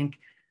reason to think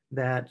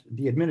that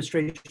the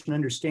administration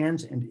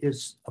understands and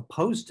is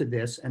opposed to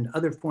this and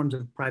other forms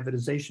of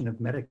privatization of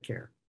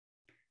Medicare?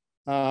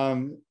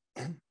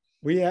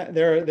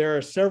 There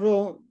are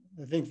several,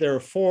 I think there are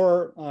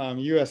 4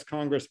 US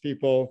Congress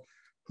people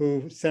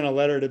who sent a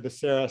letter to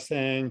Becerra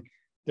saying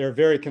they're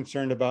very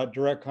concerned about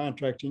direct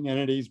contracting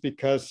entities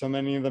because so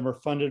many of them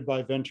are funded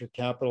by venture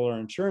capital or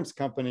insurance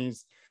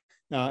companies,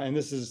 and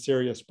this is a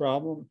serious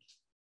problem.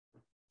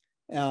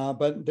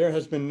 But there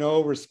has been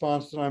no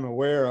response that I'm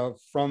aware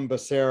of from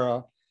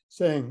Becerra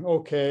saying,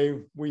 okay,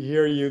 we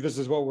hear you, this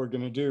is what we're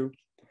going to do.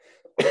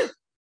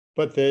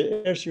 But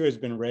the issue has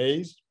been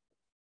raised.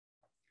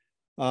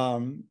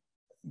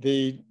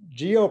 The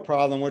geo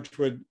problem, which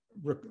would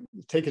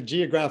take a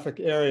geographic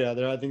area,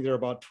 I think there are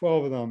about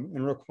 12 of them,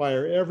 and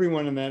require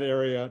everyone in that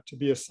area to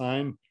be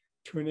assigned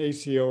to an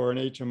ACO or an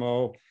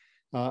HMO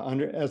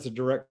as a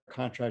direct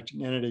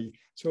contracting entity.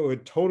 So it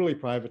would totally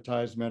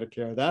privatize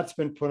Medicare. That's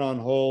been put on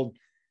hold,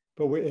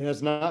 but it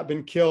has not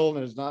been killed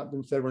and has not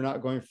been said we're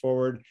not going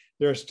forward.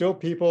 There are still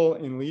people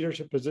in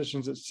leadership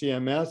positions at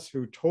CMS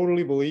who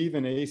totally believe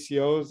in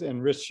ACOs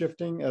and risk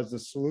shifting as the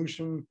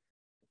solution,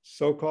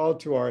 so-called,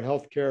 to our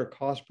healthcare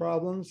cost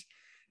problems.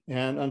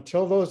 And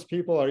until those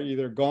people are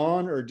either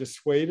gone or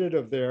dissuaded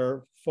of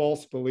their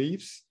false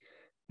beliefs,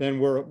 then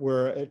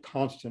we're at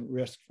constant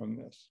risk from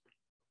this.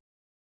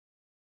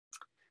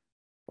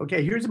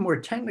 Okay, here's a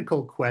more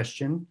technical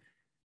question.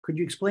 Could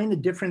you explain the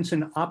difference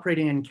in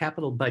operating and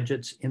capital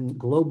budgets in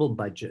global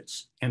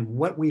budgets and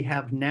what we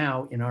have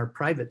now in our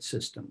private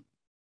system?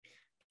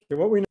 Okay,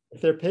 what we know,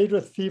 if they're paid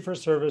with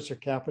fee-for-service or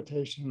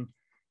capitation,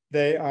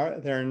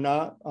 they're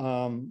not.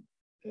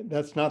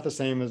 That's not the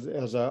same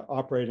as a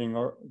operating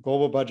or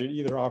global budget,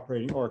 either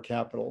operating or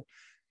capital.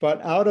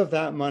 But out of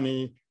that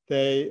money,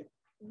 they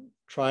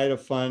try to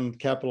fund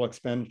capital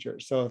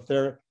expenditures. So if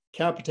they're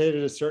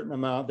capitated a certain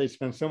amount, they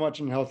spend so much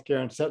in healthcare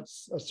and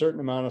sets a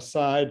certain amount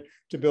aside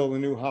to build a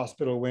new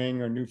hospital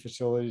wing or new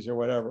facilities or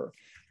whatever.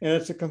 And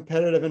it's a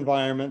competitive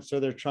environment,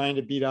 so they're trying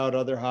to beat out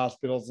other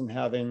hospitals and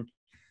having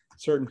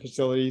certain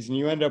facilities, and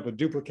you end up with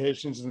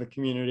duplications in the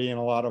community and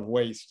a lot of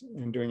waste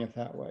in doing it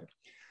that way.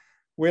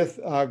 With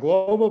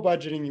global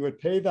budgeting, you would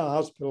pay the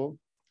hospital.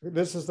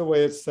 This is the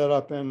way it's set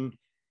up in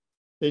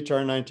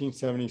HR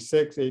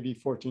 1976, AB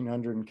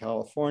 1400 in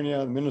California,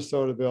 the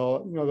Minnesota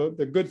bill. You know,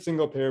 the good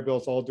single payer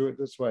bills all do it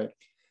this way.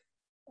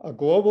 A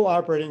global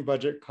operating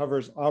budget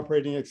covers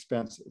operating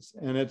expenses,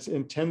 and it's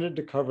intended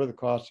to cover the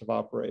cost of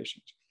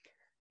operations.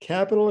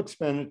 Capital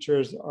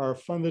expenditures are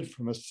funded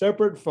from a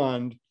separate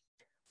fund,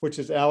 which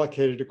is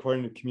allocated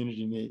according to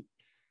community need.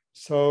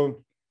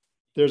 So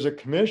there's a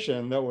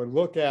commission that would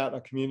look at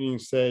a community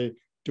and say,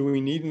 do we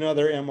need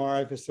another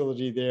MRI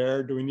facility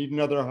there? Do we need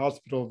another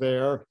hospital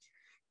there?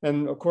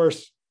 And of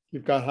course,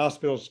 you've got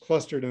hospitals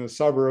clustered in the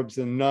suburbs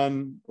and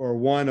none or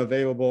one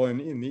available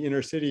in the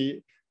inner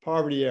city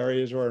poverty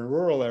areas or in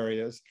rural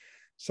areas.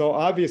 So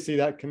obviously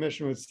that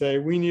commission would say,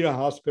 we need a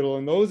hospital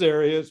in those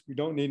areas. We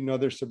don't need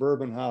another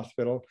suburban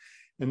hospital.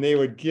 And they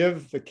would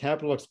give the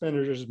capital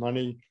expenditures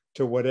money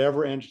to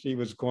whatever entity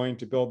was going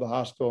to build the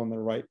hospital in the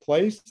right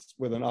place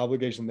with an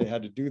obligation they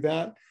had to do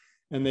that.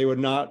 And they would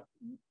not,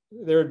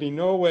 there would be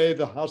no way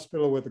the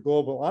hospital with a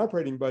global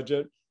operating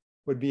budget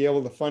would be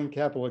able to fund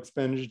capital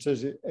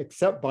expenditures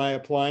except by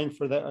applying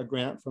for a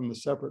grant from the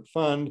separate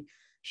fund,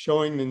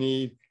 showing the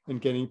need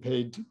and getting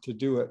paid to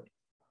do it.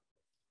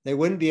 They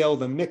wouldn't be able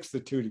to mix the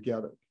two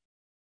together.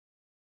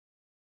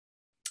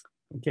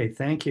 Okay,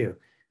 thank you.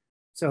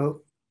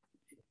 So,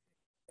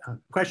 a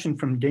question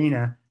from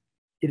Dana.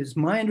 It is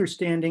my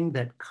understanding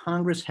that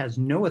Congress has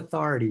no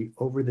authority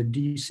over the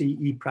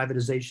DCE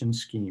privatization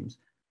schemes.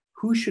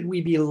 Who should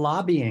we be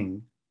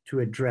lobbying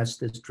to address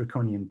this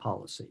draconian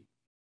policy?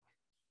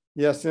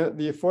 Yes, the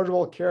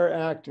Affordable Care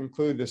Act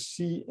includes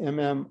the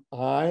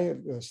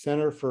CMMI, the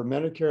Center for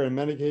Medicare and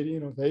Medicaid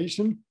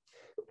Innovation,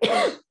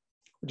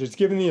 which is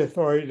given the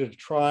authority to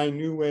try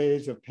new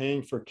ways of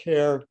paying for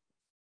care,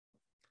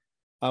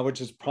 which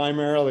has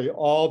primarily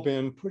all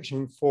been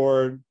pushing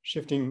for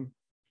shifting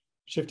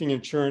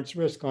insurance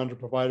risk onto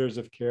providers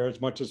of care as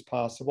much as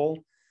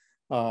possible.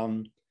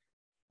 So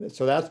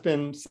that's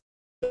been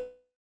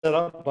set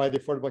up by the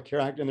Affordable Care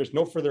Act, and there's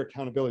no further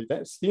accountability.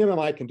 The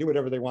CMMI can do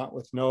whatever they want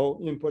with no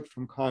input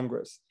from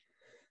Congress.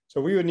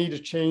 So we would need to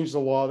change the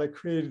law that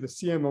created the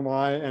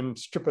CMMI and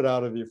strip it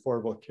out of the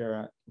Affordable Care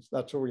Act. So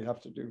that's what we have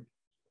to do.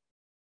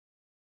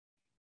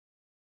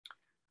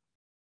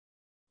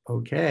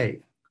 Okay.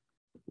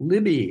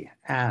 Libby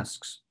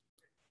asks,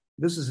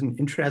 This is an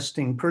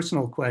interesting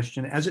personal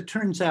question. As it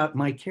turns out,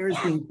 my care is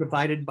being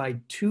provided by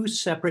two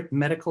separate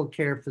medical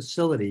care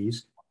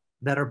facilities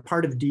that are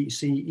part of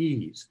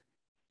DCEs.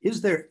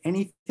 Is there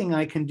anything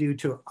I can do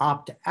to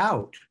opt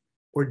out,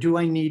 or do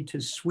I need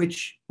to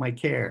switch my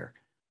care?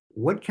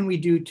 What can we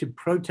do to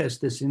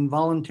protest this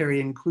involuntary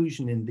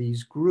inclusion in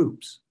these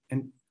groups?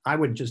 And I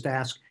would just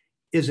ask,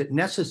 is it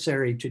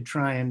necessary to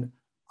try and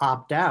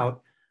opt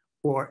out,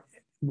 or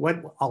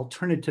what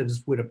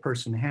alternatives would a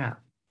person have?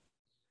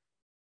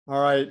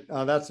 All right,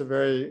 that's a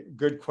very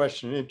good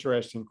question,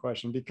 interesting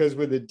question, because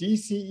with the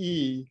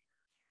DCE,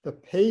 the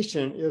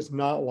patient is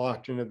not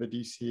locked into the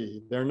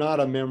DCE. They're not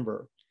a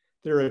member.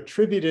 They're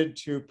attributed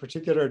to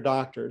particular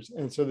doctors.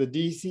 And so the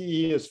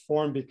DCE is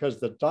formed because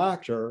the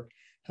doctor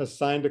has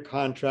signed a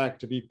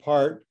contract to be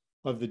part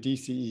of the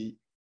DCE.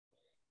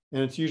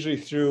 And it's usually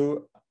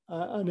through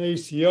an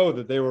ACO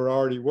that they were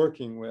already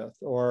working with,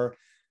 or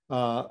a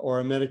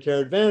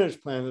Medicare Advantage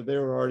plan that they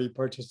were already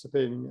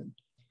participating in.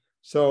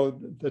 So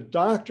the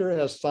doctor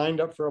has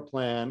signed up for a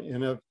plan,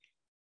 and if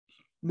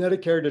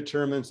Medicare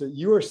determines that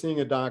you are seeing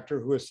a doctor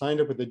who has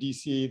signed up with the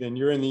DCE, then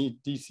you're in the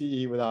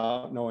DCE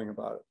without knowing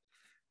about it.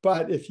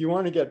 But if you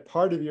want to get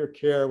part of your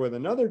care with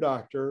another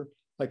doctor,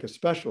 like a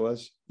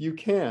specialist, you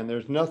can.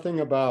 There's nothing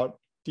about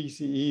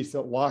DCEs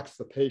that locks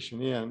the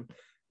patient in,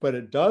 but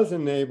it does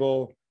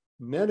enable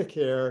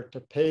Medicare to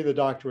pay the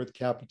doctor with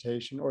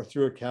capitation or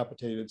through a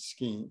capitated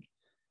scheme.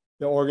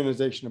 The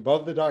organization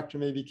above the doctor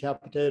may be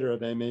capitated, or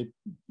they may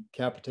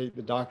capitate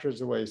the doctors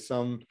the way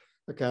some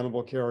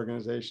accountable care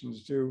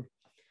organizations do.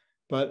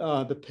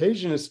 But the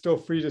patient is still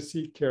free to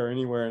seek care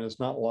anywhere and is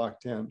not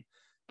locked in.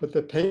 But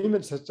the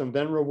payment system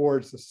then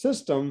rewards the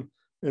system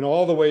in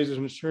all the ways that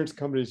insurance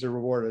companies are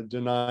rewarded: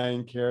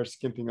 denying care,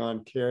 skimping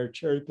on care,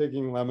 cherry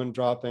picking, lemon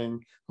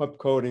dropping,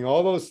 upcoding.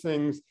 All those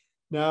things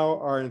now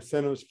are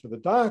incentives for the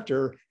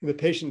doctor, and the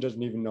patient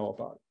doesn't even know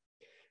about it.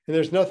 And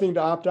there's nothing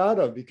to opt out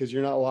of because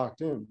you're not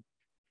locked in.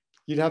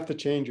 You'd have to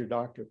change your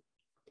doctor,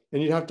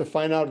 and you'd have to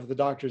find out if the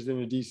doctor's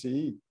in a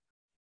DCE.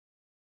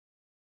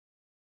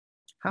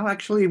 How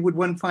actually would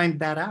one find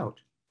that out?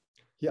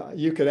 Yeah,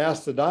 you could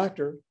ask the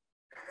doctor.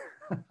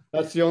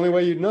 That's the only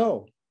way you'd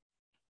know.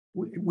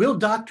 Will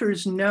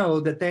doctors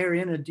know that they're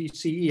in a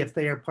DCE if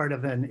they are part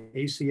of an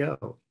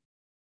ACO?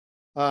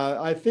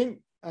 I think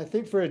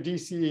for a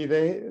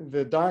DCE,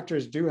 the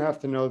doctors do have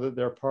to know that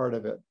they're part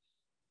of it.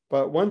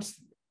 But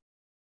once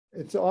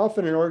it's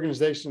often an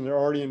organization they're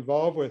already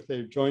involved with,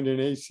 they've joined an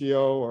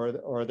ACO,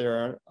 or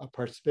they're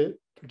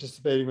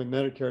participating with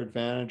Medicare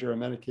Advantage or a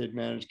Medicaid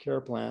managed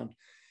care plan.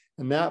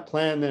 And that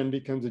plan then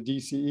becomes a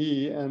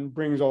DCE and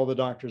brings all the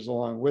doctors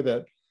along with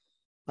it.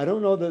 I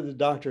don't know that the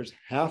doctors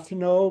have to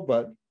know,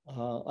 but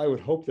I would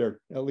hope they're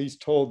at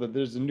least told that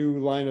there's a new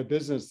line of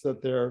business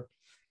that their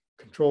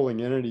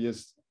controlling entity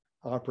is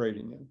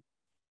operating in.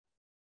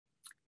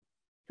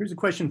 Here's a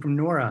question from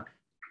Nora.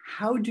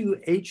 How do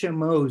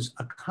HMOs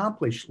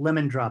accomplish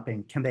lemon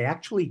dropping? Can they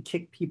actually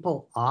kick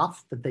people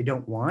off that they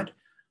don't want?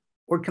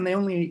 Or can they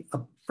only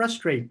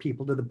frustrate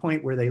people to the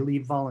point where they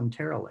leave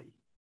voluntarily?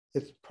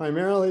 It's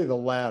primarily the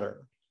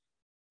latter.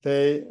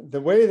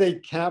 The way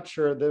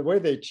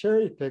they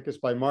cherry pick is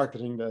by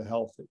marketing to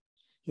healthy.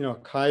 You know,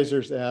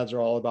 Kaiser's ads are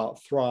all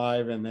about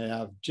Thrive, and they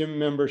have gym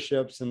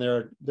memberships, and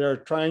they're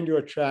trying to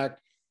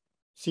attract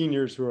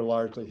seniors who are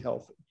largely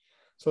healthy.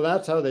 So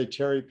that's how they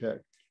cherry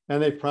pick.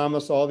 And they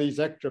promise all these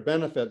extra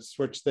benefits,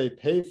 which they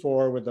pay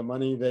for with the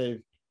money their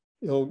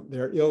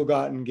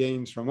ill-gotten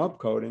gains from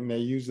upcoding. They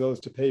use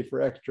those to pay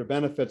for extra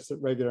benefits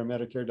that regular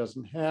Medicare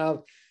doesn't have.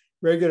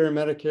 Regular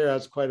Medicare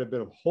has quite a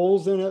bit of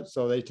holes in it,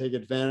 so they take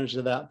advantage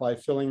of that by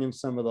filling in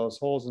some of those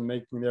holes and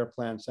making their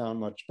plan sound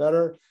much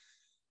better.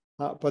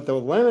 But the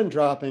lemon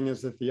dropping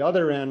is at the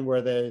other end,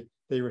 where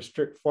they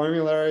restrict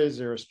formularies,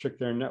 they restrict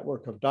their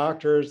network of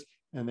doctors,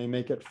 and they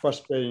make it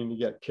frustrating to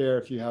get care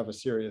if you have a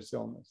serious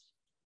illness.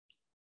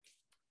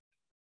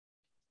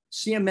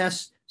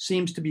 CMS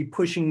seems to be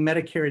pushing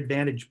Medicare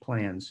Advantage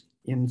plans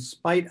in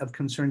spite of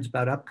concerns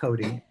about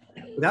upcoding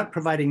without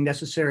providing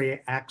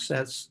necessary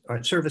access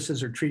or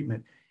services or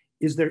treatment.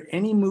 Is there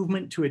any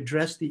movement to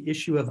address the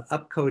issue of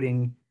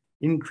upcoding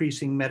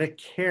increasing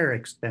Medicare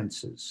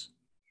expenses?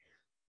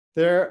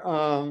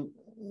 The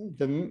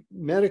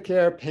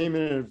Medicare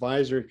Payment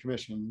Advisory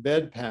Commission,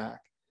 MedPAC,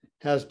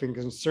 has been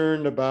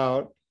concerned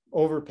about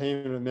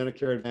overpayment of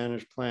Medicare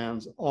Advantage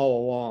plans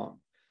all along.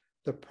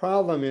 The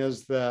problem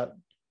is that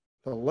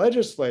the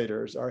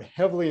legislators are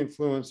heavily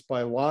influenced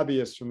by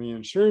lobbyists from the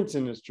insurance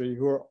industry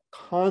who are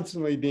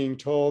constantly being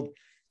told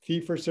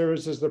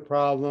fee-for-service is the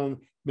problem,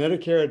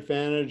 Medicare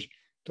Advantage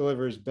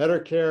delivers better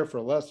care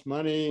for less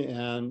money,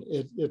 and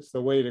it's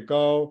the way to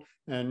go,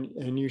 and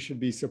you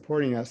should be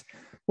supporting us.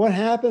 What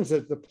happens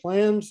is the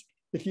plans,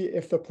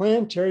 if the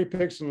plan cherry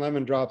picks and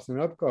lemon drops and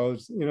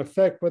upgoes, in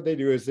effect, what they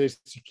do is they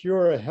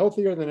secure a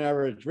healthier than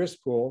average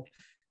risk pool,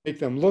 make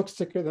them look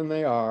sicker than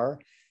they are.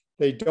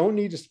 They don't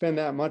need to spend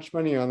that much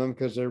money on them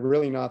because they're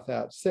really not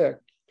that sick.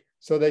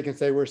 So they can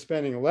say we're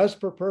spending less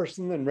per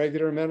person than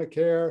regular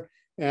Medicare,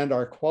 and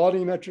our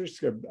quality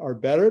metrics are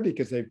better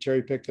because they've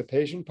cherry-picked the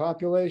patient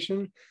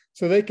population.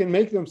 So they can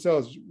make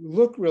themselves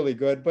look really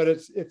good, but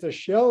it's a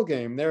shell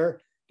game. They're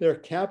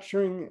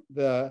capturing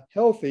the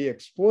healthy,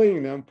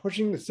 exploiting them,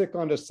 pushing the sick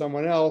onto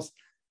someone else.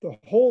 The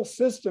whole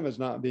system is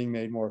not being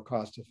made more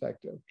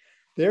cost-effective.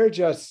 They're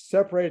just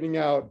separating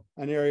out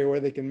an area where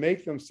they can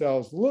make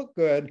themselves look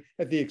good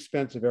at the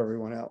expense of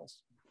everyone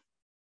else.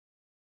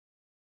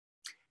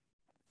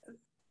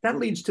 That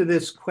leads to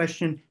this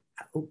question: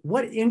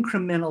 what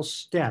incremental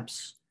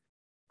steps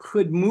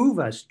could move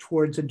us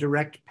towards a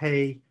direct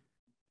pay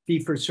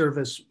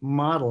fee-for-service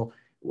model?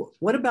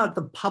 What about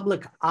the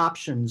public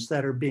options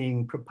that are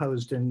being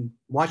proposed in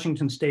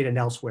Washington State and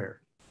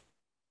elsewhere?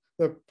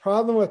 The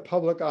problem with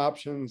public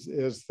options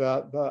is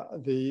that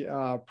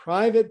the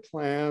private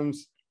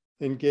plans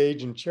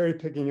engage in cherry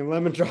picking and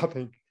lemon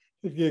dropping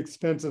at the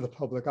expense of the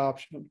public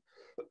option.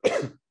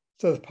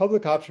 So the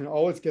public option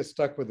always gets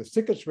stuck with the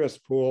sickest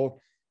risk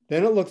pool.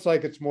 Then it looks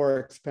like it's more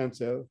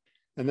expensive.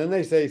 And then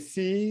they say,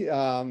 see,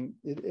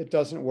 it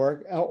doesn't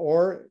work,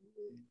 or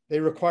they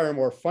require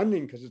more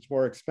funding because it's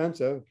more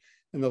expensive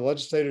and the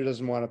legislator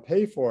doesn't want to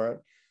pay for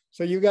it.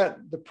 So you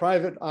got the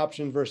private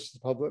option versus the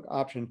public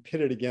option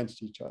pitted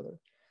against each other.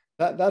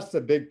 That's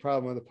the big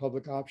problem with the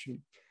public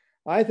option.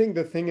 I think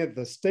the thing at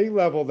the state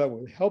level that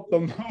would help the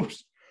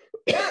most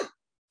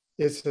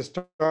is to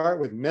start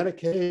with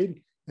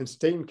Medicaid and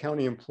state and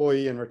county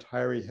employee and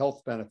retiree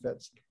health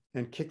benefits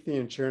and kick the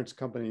insurance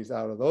companies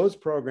out of those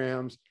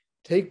programs,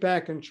 take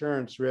back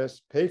insurance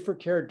risk, pay for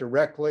care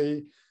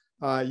directly,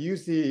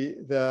 use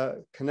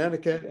the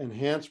Connecticut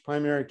enhanced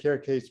primary care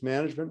case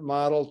management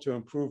model to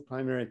improve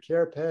primary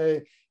care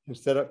pay and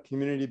set up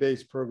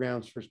community-based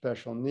programs for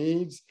special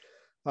needs,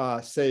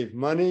 save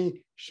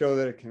money, show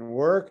that it can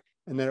work,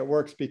 and that it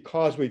works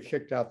because we've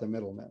kicked out the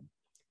middlemen.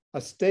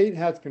 A state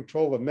has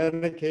control of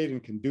Medicaid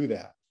and can do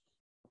that.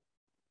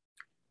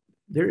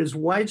 There is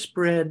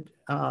widespread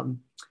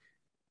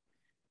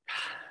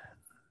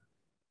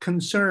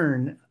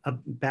concern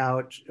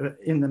about,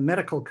 in the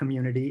medical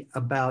community,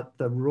 about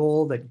the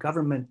role that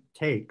government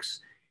takes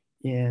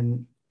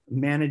in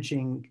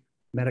managing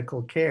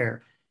medical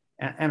care.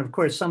 And of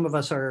course, some of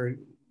us are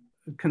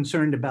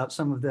concerned about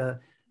some of the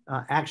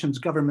actions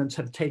governments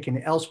have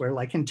taken elsewhere,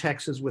 like in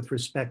Texas with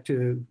respect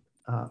to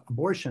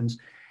abortions.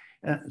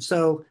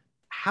 So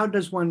how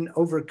does one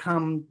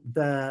overcome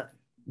the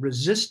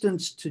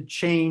resistance to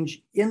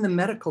change in the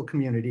medical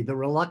community, the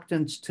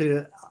reluctance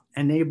to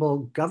enable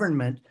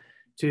government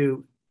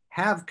to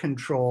have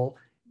control?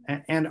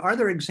 And are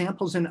there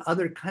examples in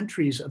other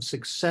countries of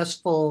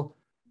successful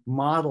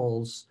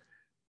models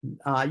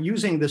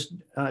using this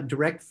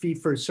direct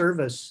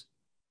fee-for-service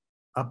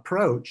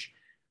approach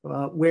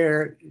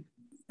where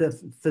the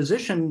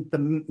physician,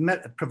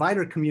 the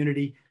provider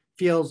community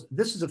feels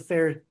this is a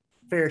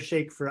fair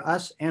shake for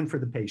us and for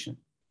the patient?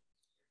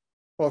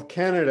 Well,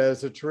 Canada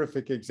is a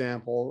terrific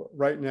example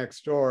right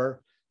next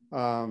door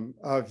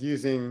of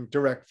using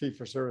direct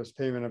fee-for-service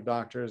payment of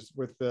doctors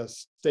with the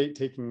state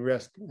taking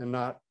risk and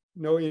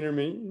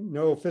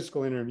no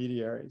fiscal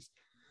intermediaries.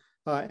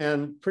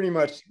 And pretty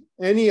much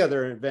any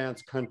other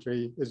advanced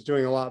country is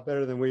doing a lot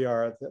better than we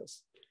are at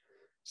this.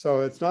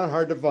 So it's not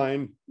hard to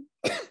find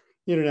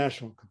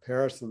international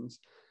comparisons.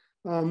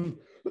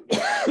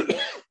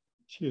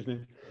 Excuse me.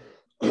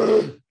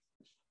 What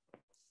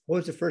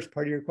was the first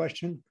part of your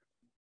question?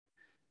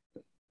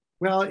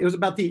 Well, it was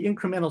about the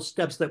incremental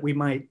steps that we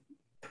might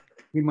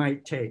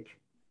take.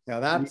 Yeah,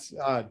 that's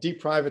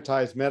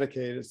deprivatized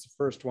Medicaid is the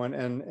first one,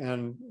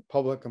 and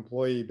public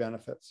employee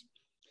benefits.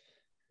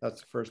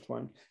 That's the first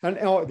one. And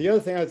the other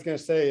thing I was going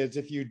to say is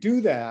if you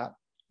do that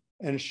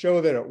and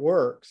show that it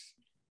works,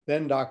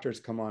 then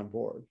doctors come on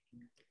board.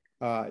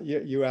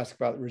 You ask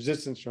about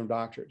resistance from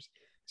doctors.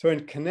 So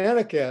in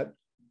Connecticut,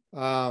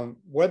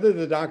 whether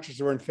the doctors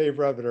were in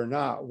favor of it or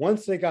not,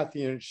 once they got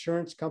the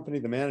insurance company,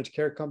 the managed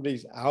care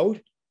companies out,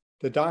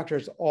 the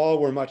doctors all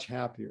were much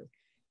happier.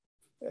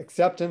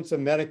 Acceptance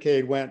of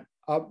Medicaid went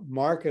up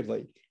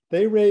markedly.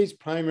 They raised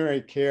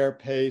primary care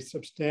pay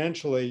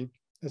substantially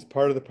as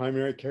part of the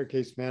primary care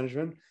case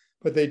management,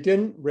 but they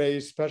didn't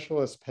raise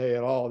specialist pay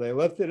at all. They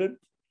left it at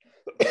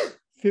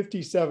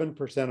 57%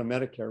 of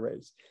Medicare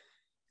rates.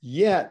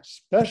 Yet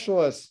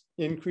specialists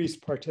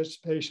increased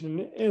participation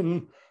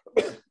in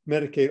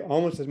Medicaid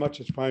almost as much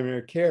as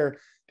primary care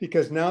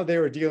because now they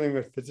were dealing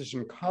with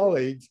physician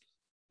colleagues.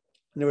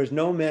 And there was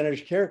no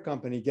managed care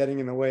company getting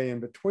in the way in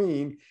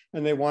between,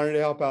 and they wanted to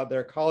help out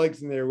their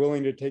colleagues and they were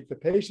willing to take the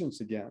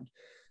patients again.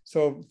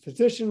 So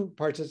physician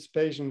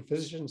participation,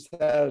 physician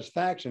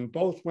satisfaction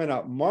both went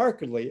up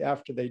markedly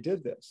after they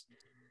did this.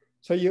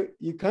 So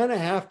you kind of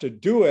have to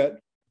do it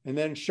and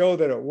then show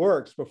that it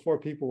works before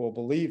people will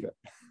believe it.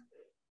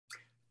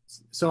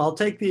 So I'll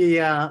take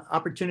the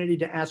opportunity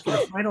to ask you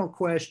a final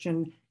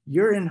question.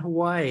 You're in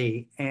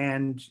Hawaii,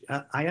 and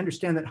I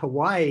understand that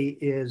Hawaii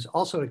is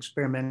also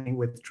experimenting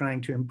with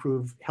trying to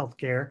improve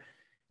healthcare.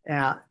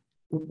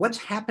 What's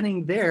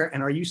happening there,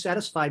 and are you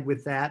satisfied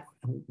with that?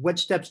 What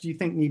steps do you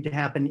think need to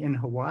happen in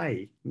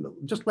Hawaii?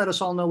 Just let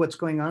us all know what's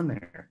going on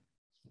there.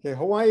 Okay,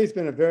 Hawaii's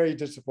been a very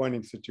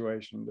disappointing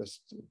situation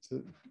just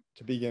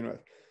to begin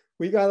with.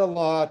 We got a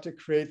law to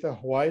create the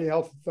Hawaii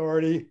Health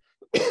Authority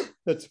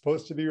that's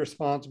supposed to be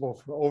responsible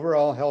for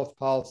overall health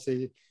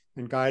policy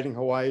and guiding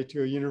Hawaii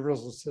to a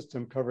universal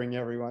system covering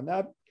everyone.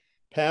 That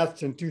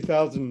passed in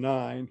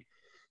 2009.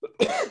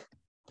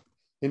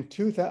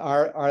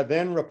 Our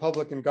then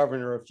Republican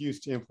governor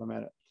refused to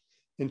implement it.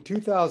 In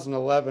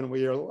 2011,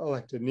 we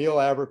elected Neil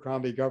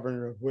Abercrombie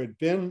governor, who had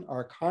been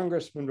our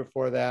congressman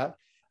before that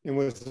and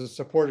was a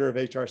supporter of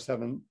HR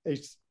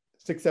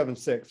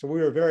 676. So we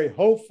were very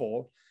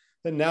hopeful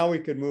that now we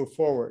could move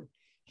forward.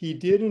 He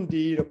did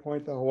indeed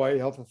appoint the Hawaii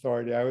Health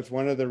Authority. I was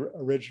one of the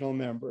original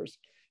members.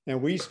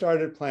 And we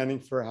started planning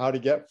for how to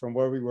get from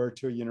where we were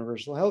to a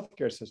universal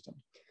healthcare system.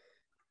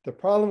 The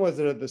problem was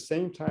that at the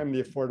same time,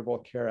 the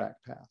Affordable Care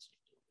Act passed.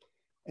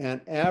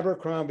 And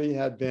Abercrombie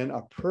had been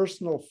a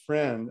personal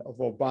friend of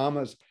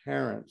Obama's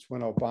parents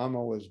when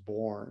Obama was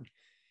born.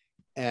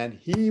 And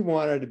he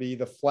wanted to be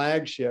the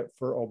flagship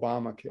for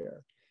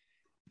Obamacare.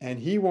 And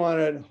he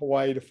wanted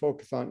Hawaii to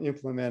focus on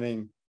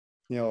implementing,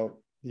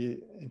 the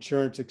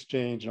insurance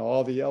exchange and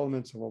all the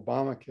elements of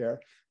Obamacare,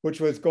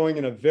 which was going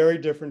in a very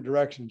different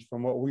direction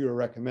from what we were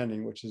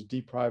recommending, which is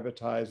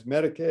deprivatize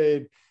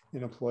Medicaid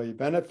and employee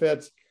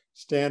benefits,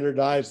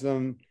 standardize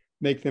them,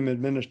 make them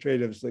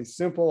administratively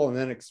simple, and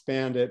then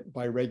expand it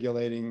by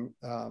regulating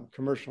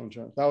commercial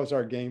insurance. That was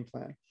our game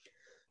plan.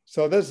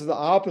 So this is the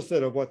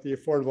opposite of what the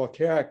Affordable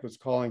Care Act was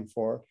calling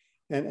for.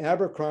 And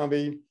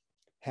Abercrombie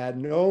had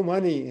no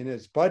money in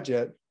his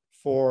budget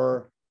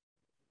for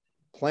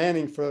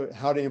planning for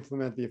how to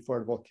implement the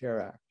Affordable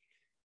Care Act.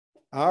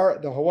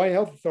 The Hawaii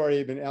Health Authority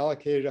had been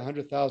allocated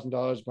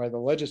 $100,000 by the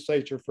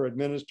legislature for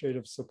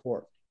administrative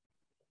support.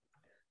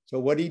 So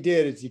what he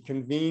did is he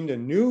convened a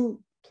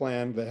new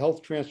plan, the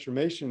Health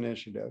Transformation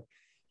Initiative.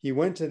 He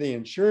went to the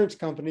insurance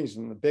companies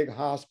and the big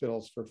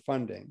hospitals for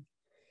funding.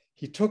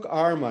 He took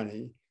our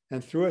money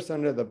and threw us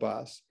under the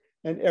bus,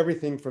 and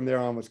everything from there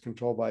on was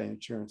controlled by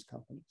insurance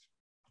companies.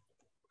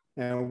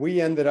 And we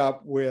ended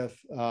up with,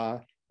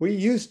 we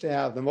used to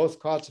have the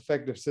most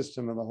cost-effective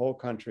system in the whole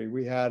country.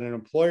 We had an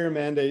employer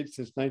mandate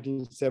since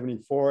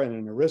 1974 and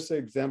an ERISA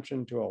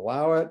exemption to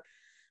allow it.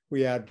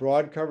 We had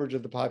broad coverage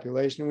of the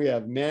population. We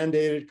have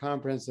mandated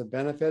comprehensive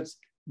benefits,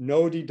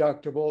 no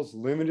deductibles,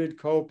 limited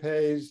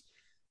co-pays.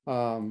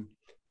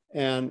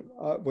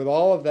 With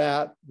all of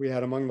that, we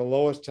had among the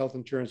lowest health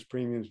insurance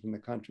premiums in the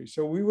country.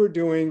 So we were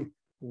doing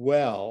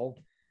well,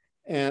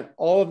 and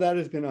all of that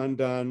has been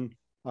undone.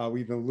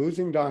 We've been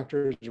losing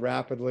doctors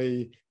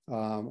rapidly.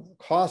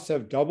 Costs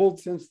have doubled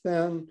since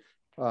then.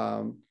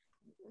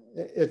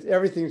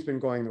 Everything's been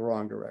going the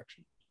wrong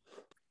direction.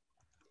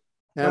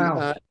 And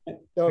wow.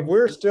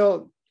 We're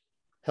still,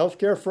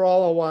 Healthcare for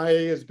All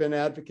Hawaii has been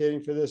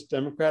advocating for this.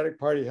 Democratic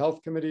Party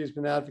Health Committee has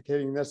been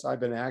advocating this. I've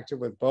been active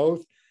with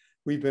both.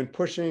 We've been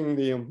pushing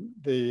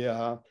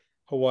the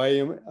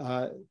Hawaii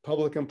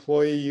public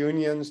employee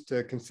unions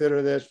to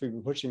consider this. We've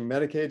been pushing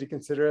Medicaid to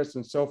consider this,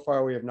 and so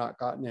far we have not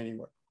gotten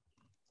anywhere.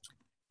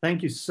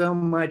 Thank you so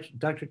much,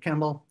 Dr.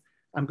 Kemble.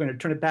 I'm going to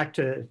turn it back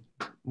to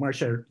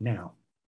Marcia now.